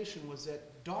realization was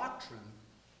that doctrine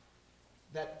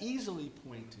that easily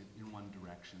pointed in one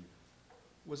direction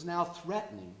was now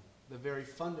threatening the very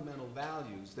fundamental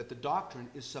values that the doctrine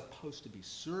is supposed to be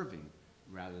serving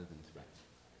rather than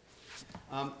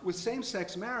threatening. With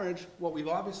same-sex marriage, what we've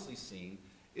obviously seen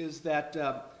is that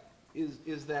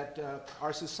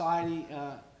our society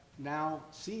now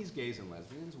sees gays and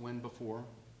lesbians when before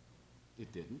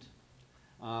it didn't.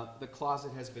 The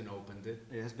closet has been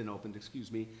opened,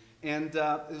 excuse me, and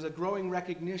there's a growing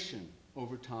recognition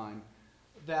over time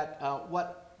that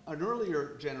what an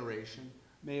earlier generation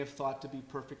may have thought to be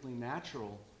perfectly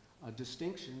natural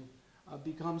distinction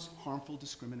becomes harmful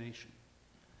discrimination,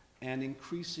 and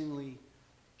increasingly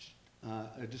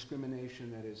a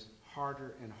discrimination that is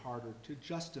harder and harder to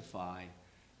justify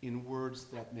in words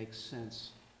that make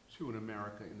sense to an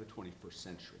America in the 21st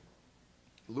century.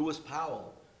 Lewis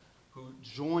Powell, who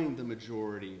joined the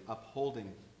majority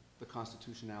upholding the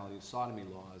constitutionality of sodomy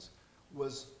laws,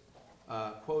 was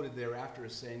quoted thereafter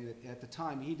as saying that at the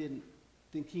time he didn't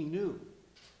think he knew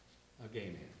a gay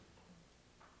man.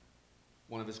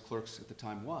 One of his clerks at the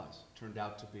time turned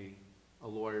out to be a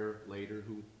lawyer later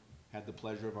who had the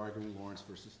pleasure of arguing Lawrence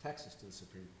versus Texas to the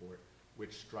Supreme Court,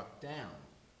 which struck down,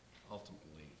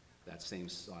 ultimately, that same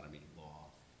sodomy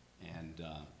law and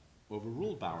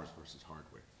overruled Bowers versus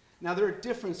Hardwick. Now, there are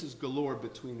differences galore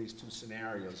between these two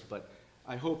scenarios, but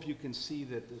I hope you can see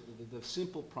that the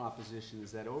simple proposition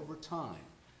is that over time,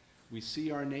 we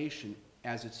see our nation,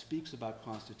 as it speaks about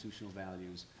constitutional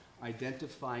values,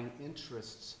 identifying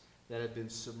interests that have been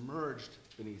submerged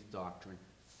beneath doctrine,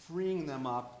 freeing them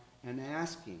up and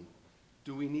asking,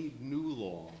 do we need new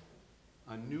law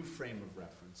a new frame of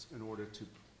reference in order to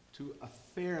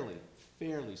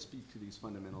fairly speak to these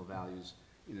fundamental values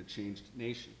in a changed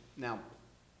nation. Now,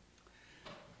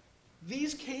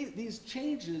 these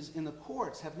changes in the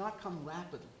courts have not come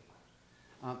rapidly.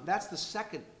 That's the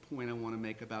second point I want to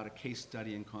make about a case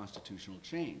study in constitutional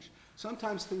change.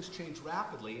 Sometimes things change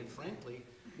rapidly, and frankly,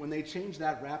 when they change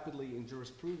that rapidly in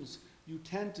jurisprudence, you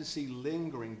tend to see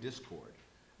lingering discord,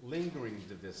 lingering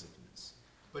divisiveness.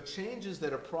 But changes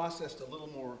that are processed a little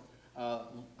more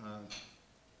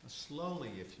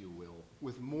slowly, if you will,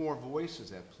 with more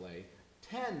voices at play,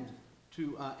 tend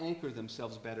to anchor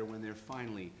themselves better when they're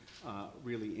finally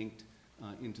really inked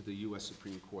into the U.S.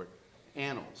 Supreme Court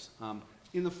annals.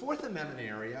 In the Fourth Amendment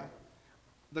area,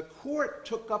 the court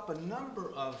took up a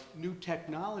number of new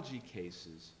technology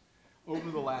cases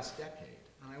over the last decade.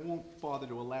 And I won't bother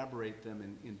to elaborate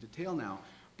them in detail now.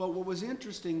 But what was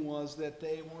interesting was that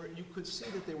you could see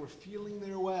that they were feeling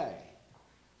their way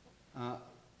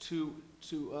to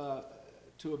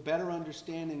a better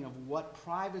understanding of what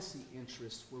privacy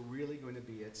interests were really going to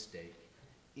be at stake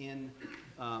in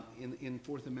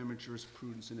Fourth Amendment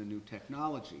jurisprudence and a new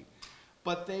technology.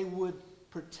 But they would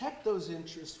protect those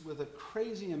interests with a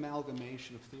crazy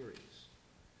amalgamation of theories.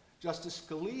 Justice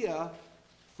Scalia,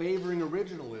 favoring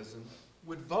originalism,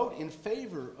 would vote in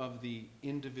favor of the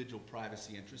individual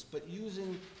privacy interest, but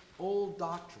using old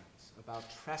doctrines about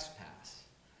trespass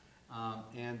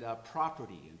and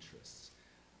property interests.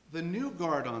 The new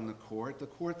guard on the court that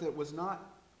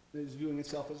is viewing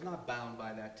itself as not bound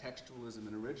by that textualism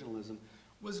and originalism,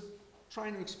 was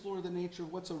trying to explore the nature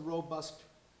of what's a robust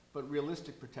but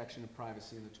realistic protection of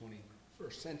privacy in the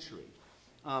 21st century.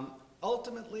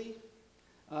 Ultimately,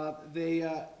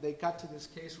 they got to this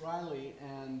case, Riley,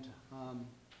 and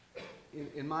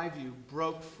in my view,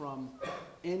 broke from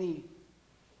any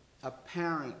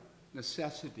apparent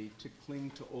necessity to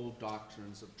cling to old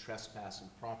doctrines of trespass and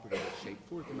property that shaped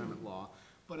Fourth Amendment law,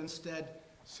 but instead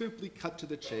simply cut to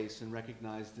the chase and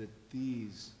recognized that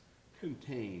these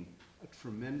contain a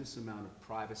tremendous amount of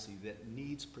privacy that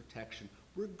needs protection,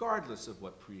 regardless of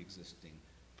what pre-existing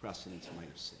precedents might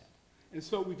have said. And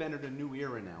so we've entered a new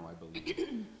era now, I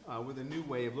believe, with a new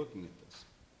way of looking at this.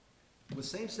 With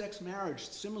same-sex marriage,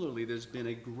 similarly, there's been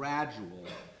a gradual,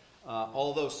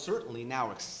 although certainly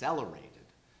now accelerated,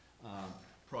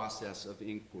 process of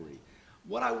inquiry.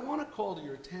 What I want to call to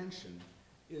your attention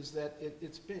is that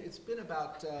it's been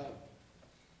about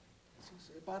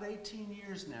 18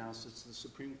 years now since the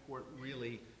Supreme Court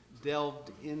really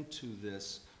delved into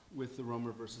this with the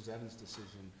Romer versus Evans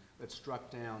decision that struck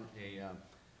down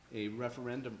a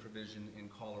referendum provision in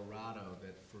Colorado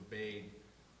that forbade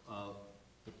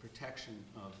the protection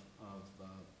of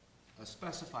a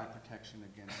specified protection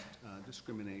against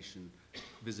discrimination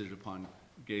visited upon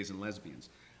gays and lesbians.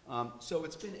 So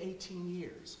it's been 18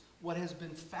 years. What has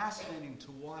been fascinating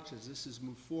to watch as this has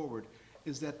moved forward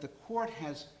is that the court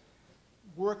has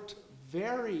worked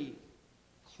very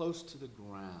close to the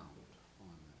ground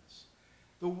on this.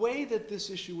 The way that this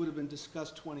issue would have been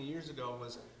discussed 20 years ago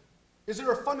was, is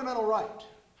there a fundamental right?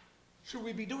 Should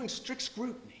we be doing strict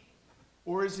scrutiny?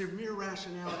 Or is there mere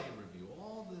rationality review?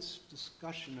 All this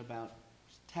discussion about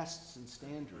tests and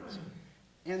standards.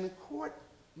 And the court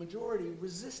majority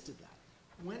resisted that,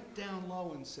 went down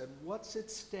low and said, what's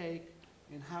at stake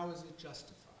and how is it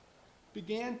justified?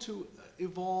 Began to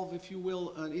evolve, if you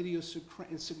will, an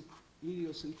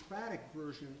idiosyncratic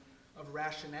version of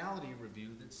rationality review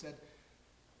that said,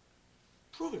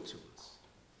 prove it to us.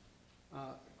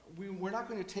 We're not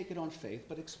going to take it on faith,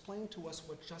 but explain to us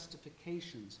what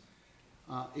justifications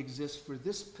exist for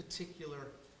this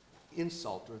particular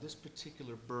insult or this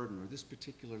particular burden or this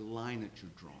particular line that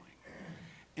you're drawing.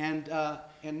 And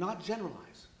not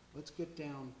generalize. Let's get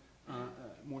down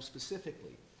more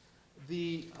specifically.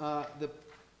 The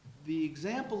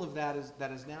example of that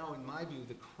is now, in my view,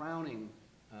 the crowning,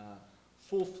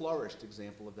 full-flourished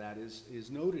example of that is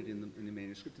noted in the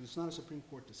manuscript. And it's not a Supreme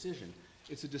Court decision.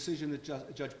 It's a decision that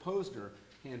Judge Posner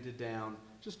handed down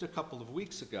just a couple of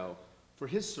weeks ago for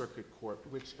his circuit court,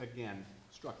 which, again,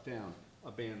 struck down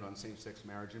a ban on same-sex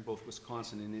marriage in both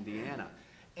Wisconsin and Indiana.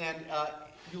 And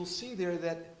you'll see there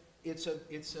that it's a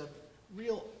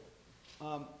real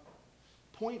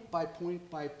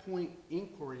point-by-point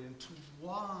inquiry into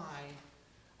why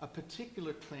a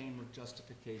particular claim of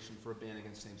justification for a ban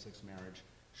against same-sex marriage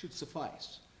should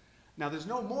suffice. Now, there's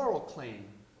no moral claim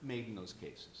made in those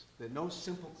cases. There's no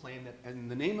simple claim that in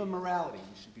the name of morality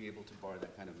you should be able to bar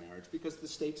that kind of marriage because the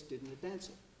states didn't advance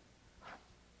it.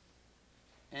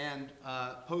 And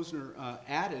Posner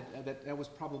added that that was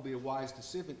probably a wise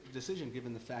decision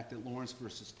given the fact that Lawrence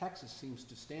versus Texas seems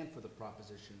to stand for the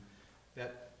proposition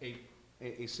that a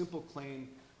A simple claim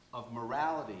of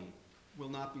morality will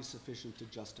not be sufficient to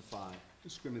justify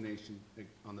discrimination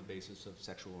on the basis of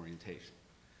sexual orientation.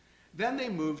 Then they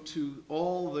move to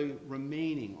all the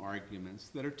remaining arguments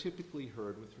that are typically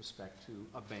heard with respect to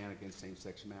a ban against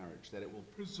same-sex marriage, that it will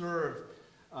preserve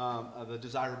the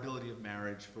desirability of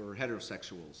marriage for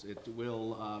heterosexuals. It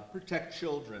will protect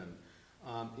children.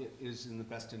 It is in the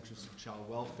best interest of child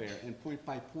welfare. And point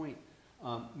by point,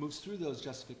 moves through those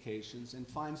justifications and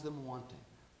finds them wanting,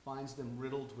 finds them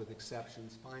riddled with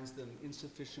exceptions, finds them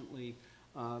insufficiently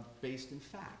based in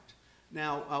fact.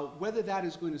 Now, whether that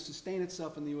is going to sustain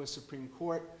itself in the U.S. Supreme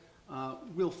Court,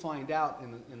 we'll find out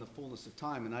in the fullness of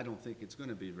time, and I don't think it's going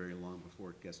to be very long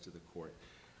before it gets to the court.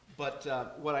 But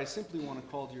what I simply want to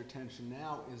call to your attention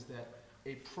now is that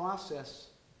a process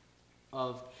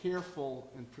of careful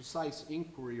and precise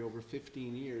inquiry over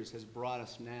 15 years has brought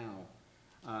us now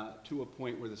to a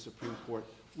point where the Supreme Court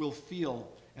will feel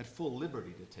at full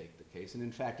liberty to take the case. And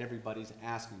in fact, everybody's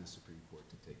asking the Supreme Court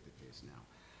to take the case now.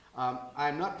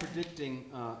 I'm not predicting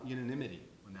unanimity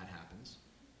when that happens.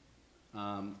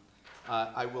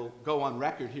 I will go on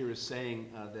record here as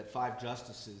saying that 5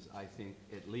 justices, I think,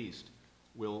 at least,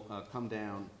 will come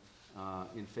down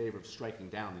in favor of striking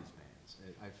down these bans.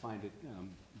 I find it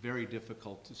very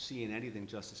difficult to see in anything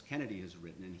Justice Kennedy has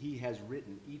written, and he has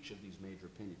written each of these major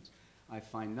opinions. I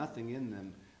find nothing in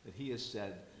them that he has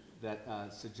said that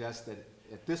suggests that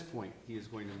at this point he is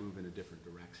going to move in a different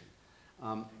direction.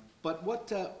 But what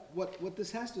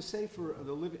this has to say for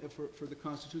the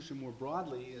Constitution more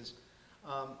broadly is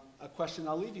a question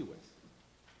I'll leave you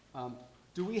with.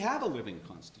 Do we have a living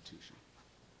Constitution?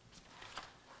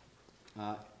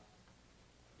 I'm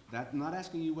not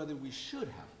asking you whether we should have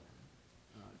one.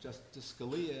 Justice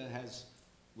Scalia has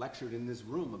lectured in this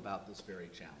room about this very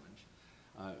challenge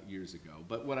years ago.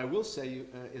 But what I will say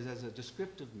is, as a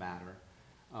descriptive matter,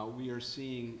 we are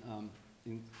seeing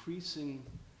increasing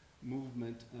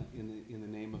movement in the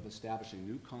name of establishing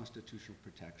new constitutional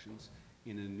protections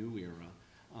in a new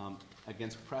era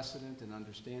against precedent and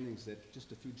understandings that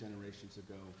just a few generations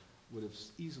ago would have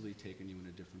easily taken you in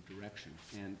a different direction.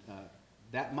 And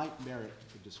that might merit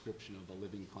the description of a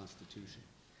living constitution.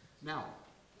 Now,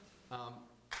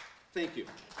 thank you.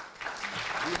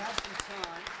 We have some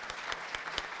time.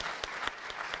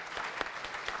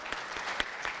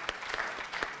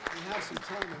 We have some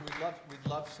time, and we'd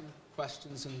love some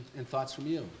questions and thoughts from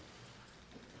you.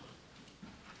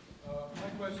 My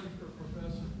question for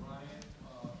Professor Ryan,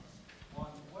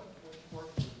 on what court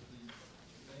was the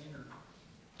Boehner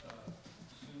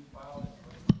suit filed in?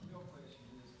 The real question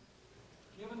is,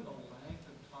 given the length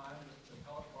of time, the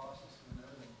appellate process and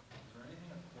everything, is there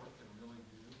anything a court can really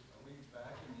do? Are we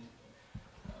back in the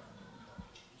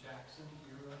Jackson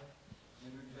era,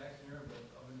 Jackson era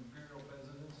of an imperial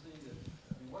presidency?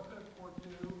 What could a court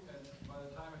do, and by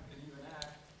the time it can even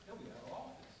act, he'll be out of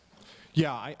office?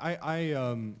 Yeah,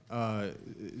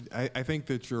 I think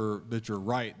that you're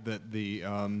right that the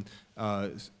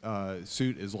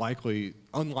suit is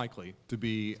unlikely to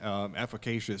be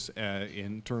efficacious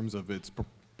in terms of its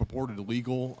purported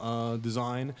legal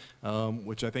design,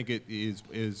 which I think it is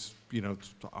it's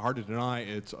hard to deny.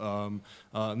 It's and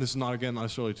this is not again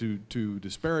necessarily to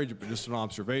disparage it, but just an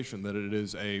observation that it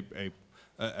is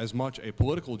as much a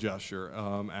political gesture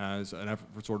as an effort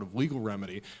for sort of legal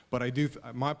remedy. But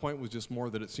my point was just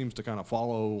more that it seems to kind of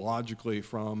follow logically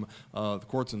from the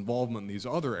court's involvement in these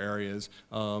other areas,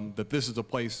 that this is a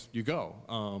place you go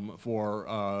for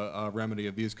a remedy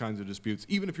of these kinds of disputes.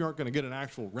 Even if you aren't going to get an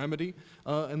actual remedy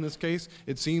in this case,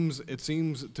 it seems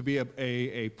to be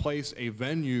a place, a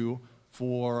venue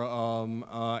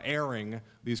for airing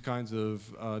these kinds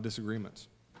of disagreements.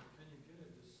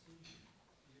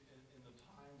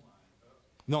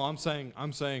 No, I'm saying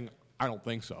I don't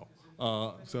think so.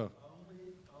 Only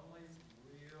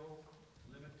real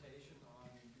limitation on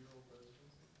imperial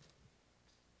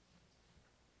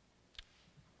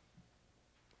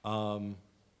presidency?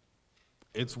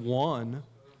 It's one.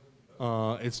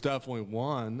 It's definitely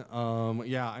one.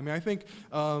 Yeah, I mean, I think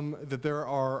that there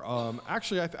are,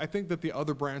 actually, I think that the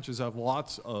other branches have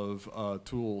lots of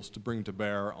tools to bring to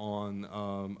bear on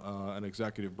an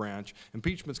executive branch.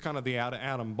 Impeachment's kind of the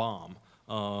atom bomb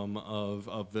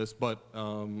of this, but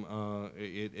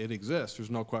it exists.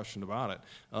 There's no question about it.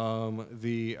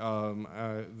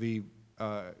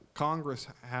 Congress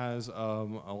has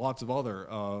lots of other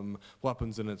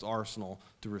weapons in its arsenal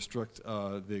to restrict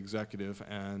the executive,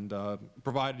 and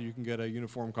provided you can get a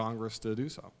uniform Congress to do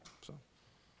so. The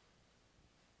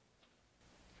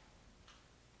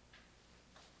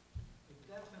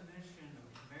definition of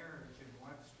marriage in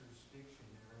Webster's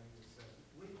dictionary is a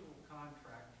legal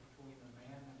contract between a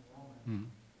man and woman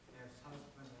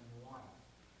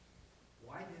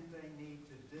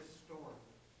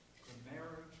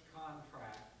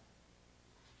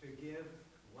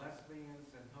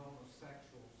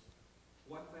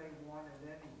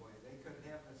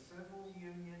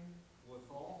union with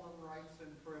all the rights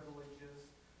and privileges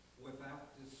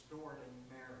without distorting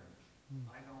marriage.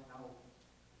 I don't know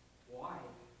why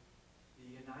the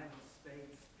United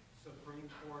States Supreme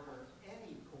Court or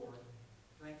any court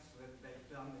thinks that they've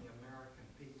done the American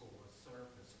people a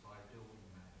service by doing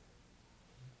that.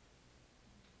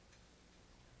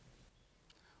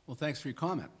 Well, thanks for your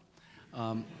comment.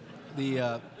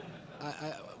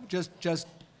 Just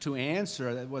to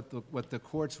answer what the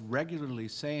courts regularly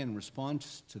say in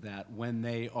response to that when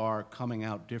they are coming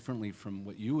out differently from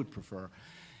what you would prefer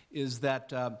is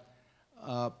that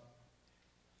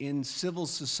in civil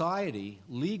society,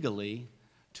 legally,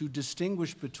 to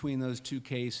distinguish between those two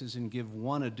cases and give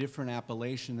one a different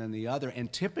appellation than the other,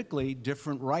 and typically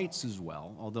different rights as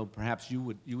well, although perhaps you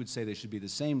would say they should be the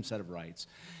same set of rights,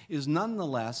 is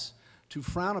nonetheless to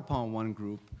frown upon one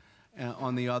group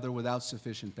on the other without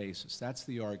sufficient basis. That's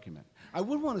the argument. I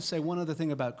would want to say one other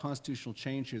thing about constitutional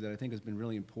change here that I think has been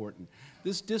really important.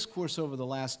 This discourse over the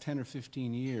last 10 or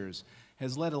 15 years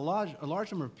has led a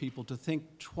large number of people to think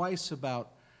twice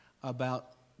about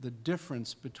the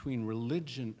difference between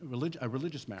a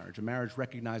religious marriage, a marriage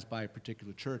recognized by a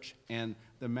particular church, and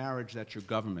the marriage that your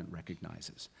government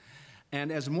recognizes. And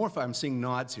as more, I'm seeing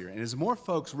nods here, and as more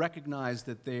folks recognize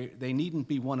that they needn't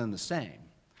be one and the same,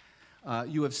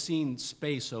 you have seen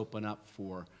space open up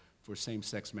for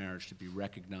same-sex marriage to be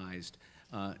recognized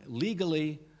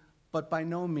legally, but by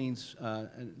no means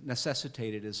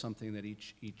necessitated as something that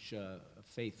each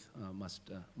faith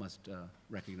must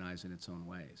recognize in its own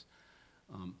ways.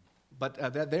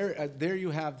 But there you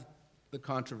have the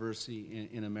controversy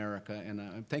in America,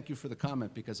 and thank you for the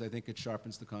comment because I think it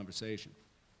sharpens the conversation.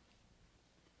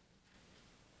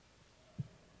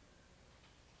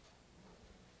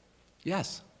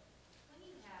 Yes? When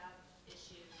you have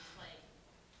issues like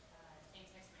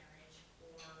same-sex marriage,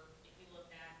 or if you look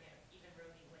back at even Roe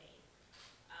v. Wade,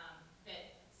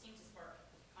 that seem to spark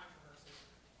controversy,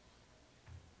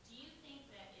 do you think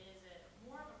that it is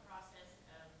more of a process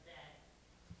of that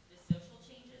the social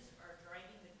changes are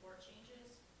driving the court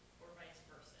changes, or vice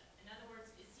versa? In other words,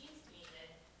 it seems to me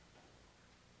that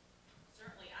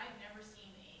certainly I've never seen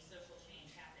a social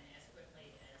change happen as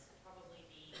quickly as probably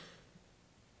the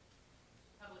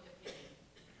public opinion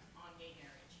on gay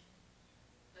marriage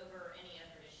over any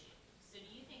other issue. So do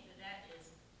you think that that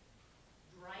is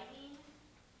driving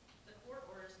the court,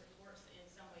 or is the court in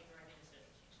some way driving the social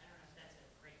change? I don't know if that's a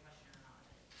great question or not.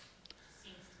 It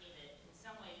seems to me that in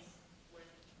some ways when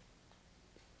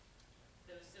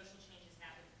those social changes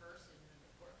happen first and then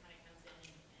the court kind of comes in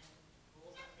and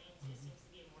rules on things, it seems to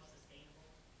be more sustainable.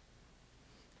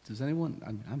 Does anyone,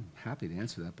 I'm happy to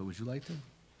answer that, but would you like to,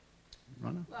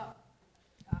 Rana? Well,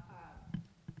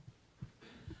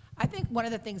 I think one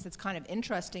of the things that's kind of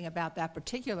interesting about that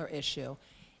particular issue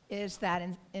is that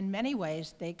in many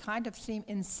ways they kind of seem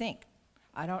in sync.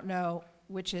 I don't know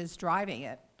which is driving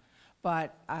it,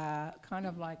 but kind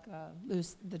of like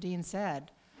the dean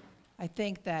said, I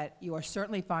think that you are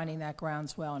certainly finding that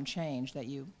groundswell and change that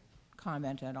you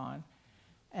commented on.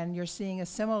 And you're seeing a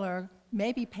similar,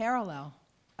 maybe parallel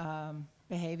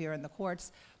behavior in the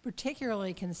courts,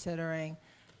 particularly considering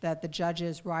that the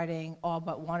judges writing all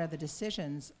but one of the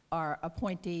decisions are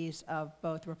appointees of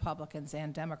both Republicans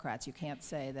and Democrats. You can't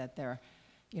say that they're,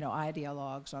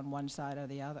 ideologues on one side or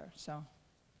the other. So,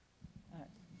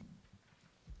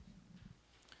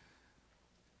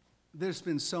 There's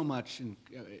been so much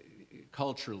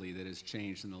culturally that has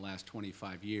changed in the last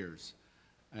 25 years,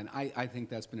 and I think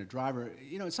that's been a driver.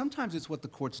 Sometimes it's what the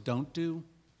courts don't do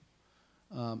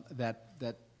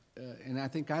and I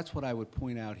think that's what I would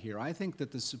point out here. I think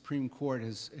that the Supreme Court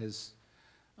has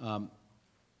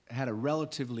had a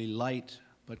relatively light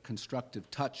but constructive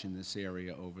touch in this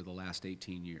area over the last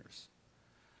 18 years.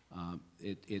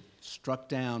 It struck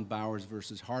down Bowers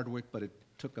versus Hardwick, but it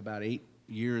took about 8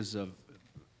 years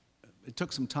it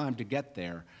took some time to get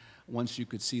there once you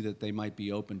could see that they might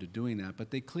be open to doing that.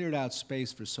 But they cleared out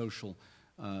space for social,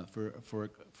 for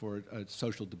a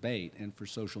social debate and for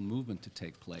social movement to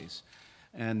take place.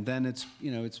 And then it's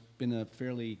been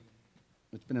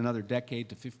another decade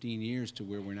to 15 years to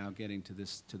where we're now getting to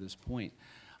this point.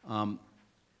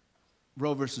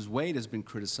 Roe versus Wade has been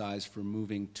criticized for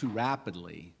moving too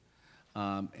rapidly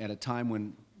at a time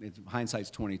when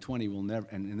hindsight's 2020 will never,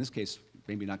 and in this case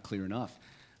maybe not clear enough,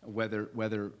 whether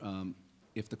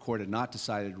if the court had not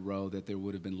decided Roe that there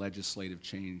would have been legislative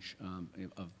change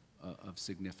of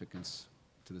significance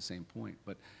to the same point.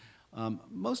 But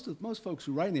most folks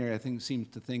who write in the area, I think, seem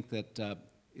to think that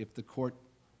if the court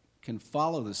can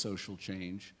follow the social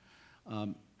change,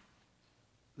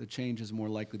 the change is more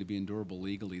likely to be endurable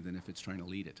legally than if it's trying to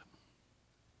lead it.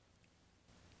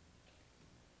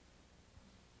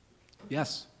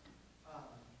 Yes.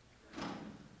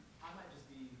 I might just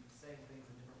be saying things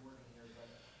in different wording here,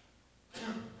 but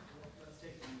let's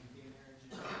take the gay marriage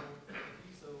example.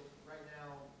 So right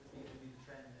now, this seems to be the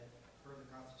trend that, per the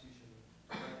Constitution,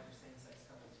 right after same-sex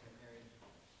couples get married,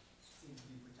 seems to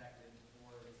be protected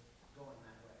or is going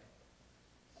that way.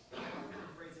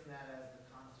 Phrasing that as the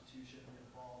Constitution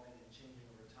evolving and changing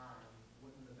over time,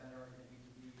 wouldn't the better argument be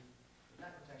to be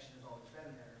that protection has always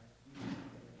been there, we just don't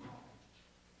get it wrong.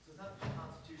 So it's not that the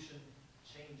Constitution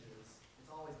changes, it's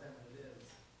always been what it is,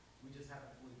 we just haven't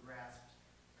fully grasped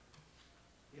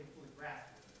what it is.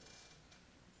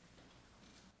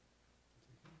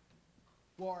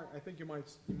 Well, I think you might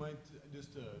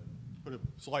just put a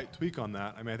slight tweak on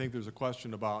that. I mean, I think there's a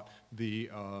question about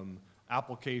the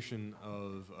application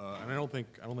of, and I don't think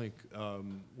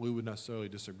we would necessarily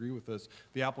disagree with this,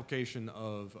 the application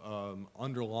of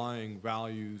underlying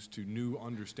values to new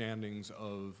understandings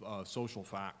of social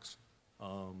facts.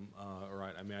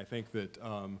 Right. I mean, I think that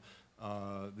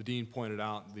the dean pointed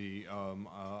out the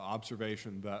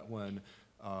observation that when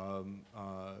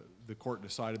the court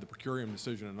decided the per curiam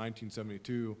decision in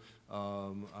 1972,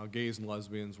 gays and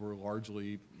lesbians were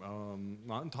largely,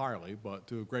 not entirely, but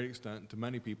to a great extent, to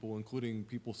many people, including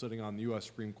people sitting on the U.S.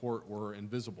 Supreme Court, were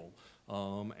invisible.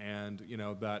 And, you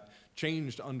know, that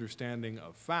changed understanding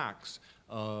of facts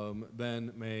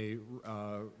then may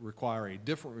require a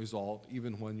different result,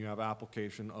 even when you have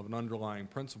application of an underlying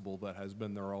principle that has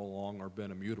been there all along or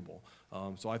been immutable.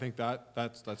 So I think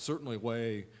that's certainly a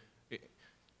way.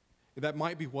 That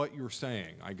might be what you're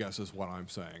saying, I guess is what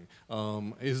I'm saying.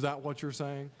 Is that what you're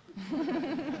saying?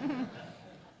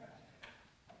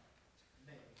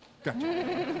 Gotcha.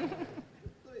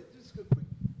 Just go quick.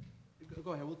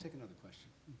 Go ahead, we'll take another question.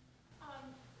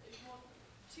 Well,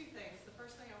 two things. The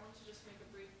first thing, I want to just make a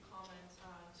brief comment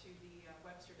to the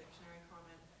Webster Dictionary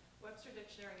comment. Webster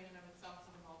Dictionary in and of itself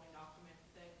is an evolving document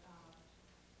that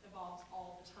evolves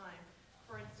all the time.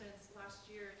 For instance, last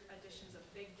year, additions of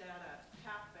big data,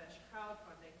 catfish,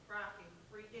 crowdfunding, fracking,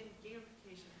 free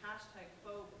gamification, hashtag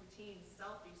phobe, routine,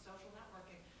 selfie, social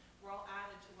networking were all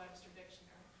added to Webster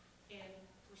Dictionary in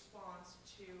response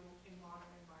to a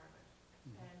modern environment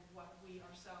and what we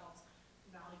ourselves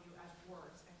value as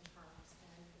words and terms.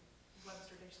 And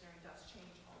Webster Dictionary does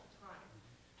change all the time.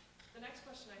 The next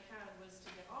question I had was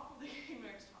to get off of the gay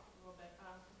marriage topic a little bit.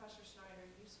 Professor Schneider,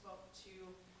 you spoke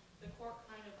to the court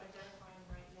kind of identifying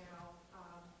right now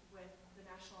with the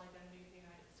national identity of the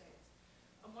United States.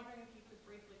 I'm wondering if you could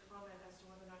briefly comment as to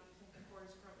whether or not you think the court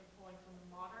is currently pulling from the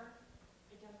modern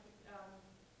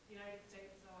United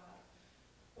States,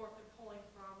 or if they're pulling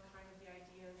from kind of the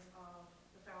ideas of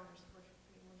the founders that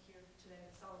we're here today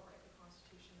to celebrate the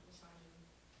Constitution that was signed in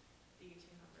the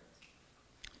 1800s.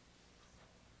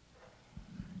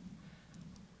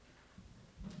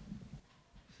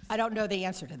 I don't know the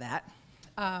answer to that.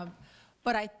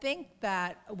 But I think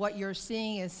that what you're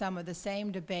seeing is some of the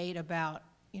same debate about,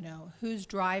 you know, who's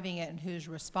driving it and who's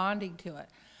responding to it.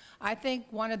 I think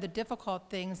one of the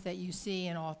difficult things that you see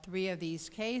in all three of these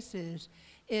cases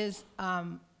is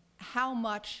how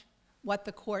much what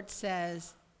the court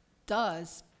says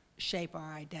does shape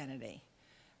our identity,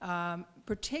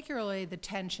 particularly the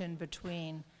tension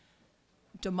between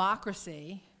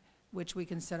democracy, which we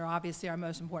consider obviously our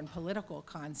most important political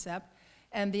concept,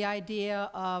 and the idea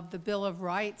of the Bill of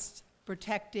Rights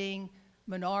protecting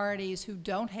minorities who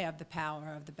don't have the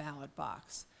power of the ballot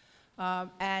box.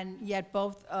 And yet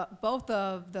both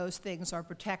of those things are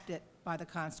protected by the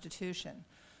Constitution.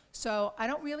 So I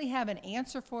don't really have an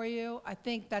answer for you. I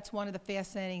think that's one of the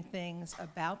fascinating things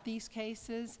about these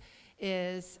cases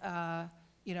is,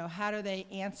 you know, how do they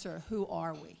answer, who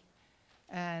are we?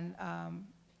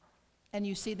 And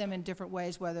you see them in different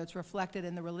ways, whether it's reflected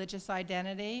in the religious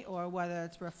identity or whether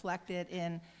it's reflected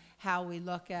in how we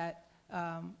look at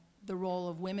the role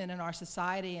of women in our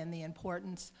society and the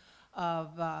importance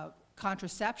of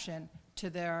contraception to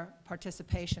their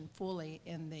participation fully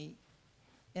in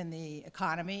the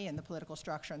economy and the political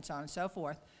structure and so on and so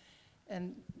forth.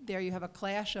 And there you have a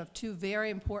clash of two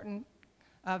very important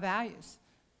values,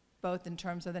 both in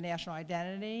terms of the national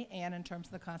identity and in terms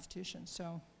of the Constitution.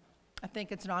 So I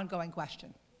think it's an ongoing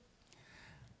question.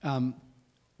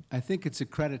 I think it's a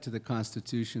credit to the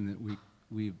Constitution that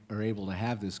we are able to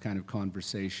have this kind of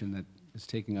conversation that is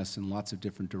taking us in lots of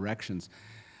different directions.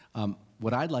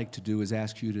 What I'd like to do is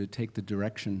ask you to take the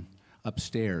direction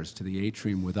upstairs to the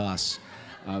atrium with us,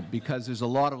 because there's a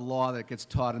lot of law that gets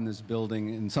taught in this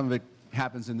building, and some of it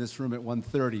happens in this room at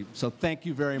 1:30. So thank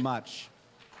you very much.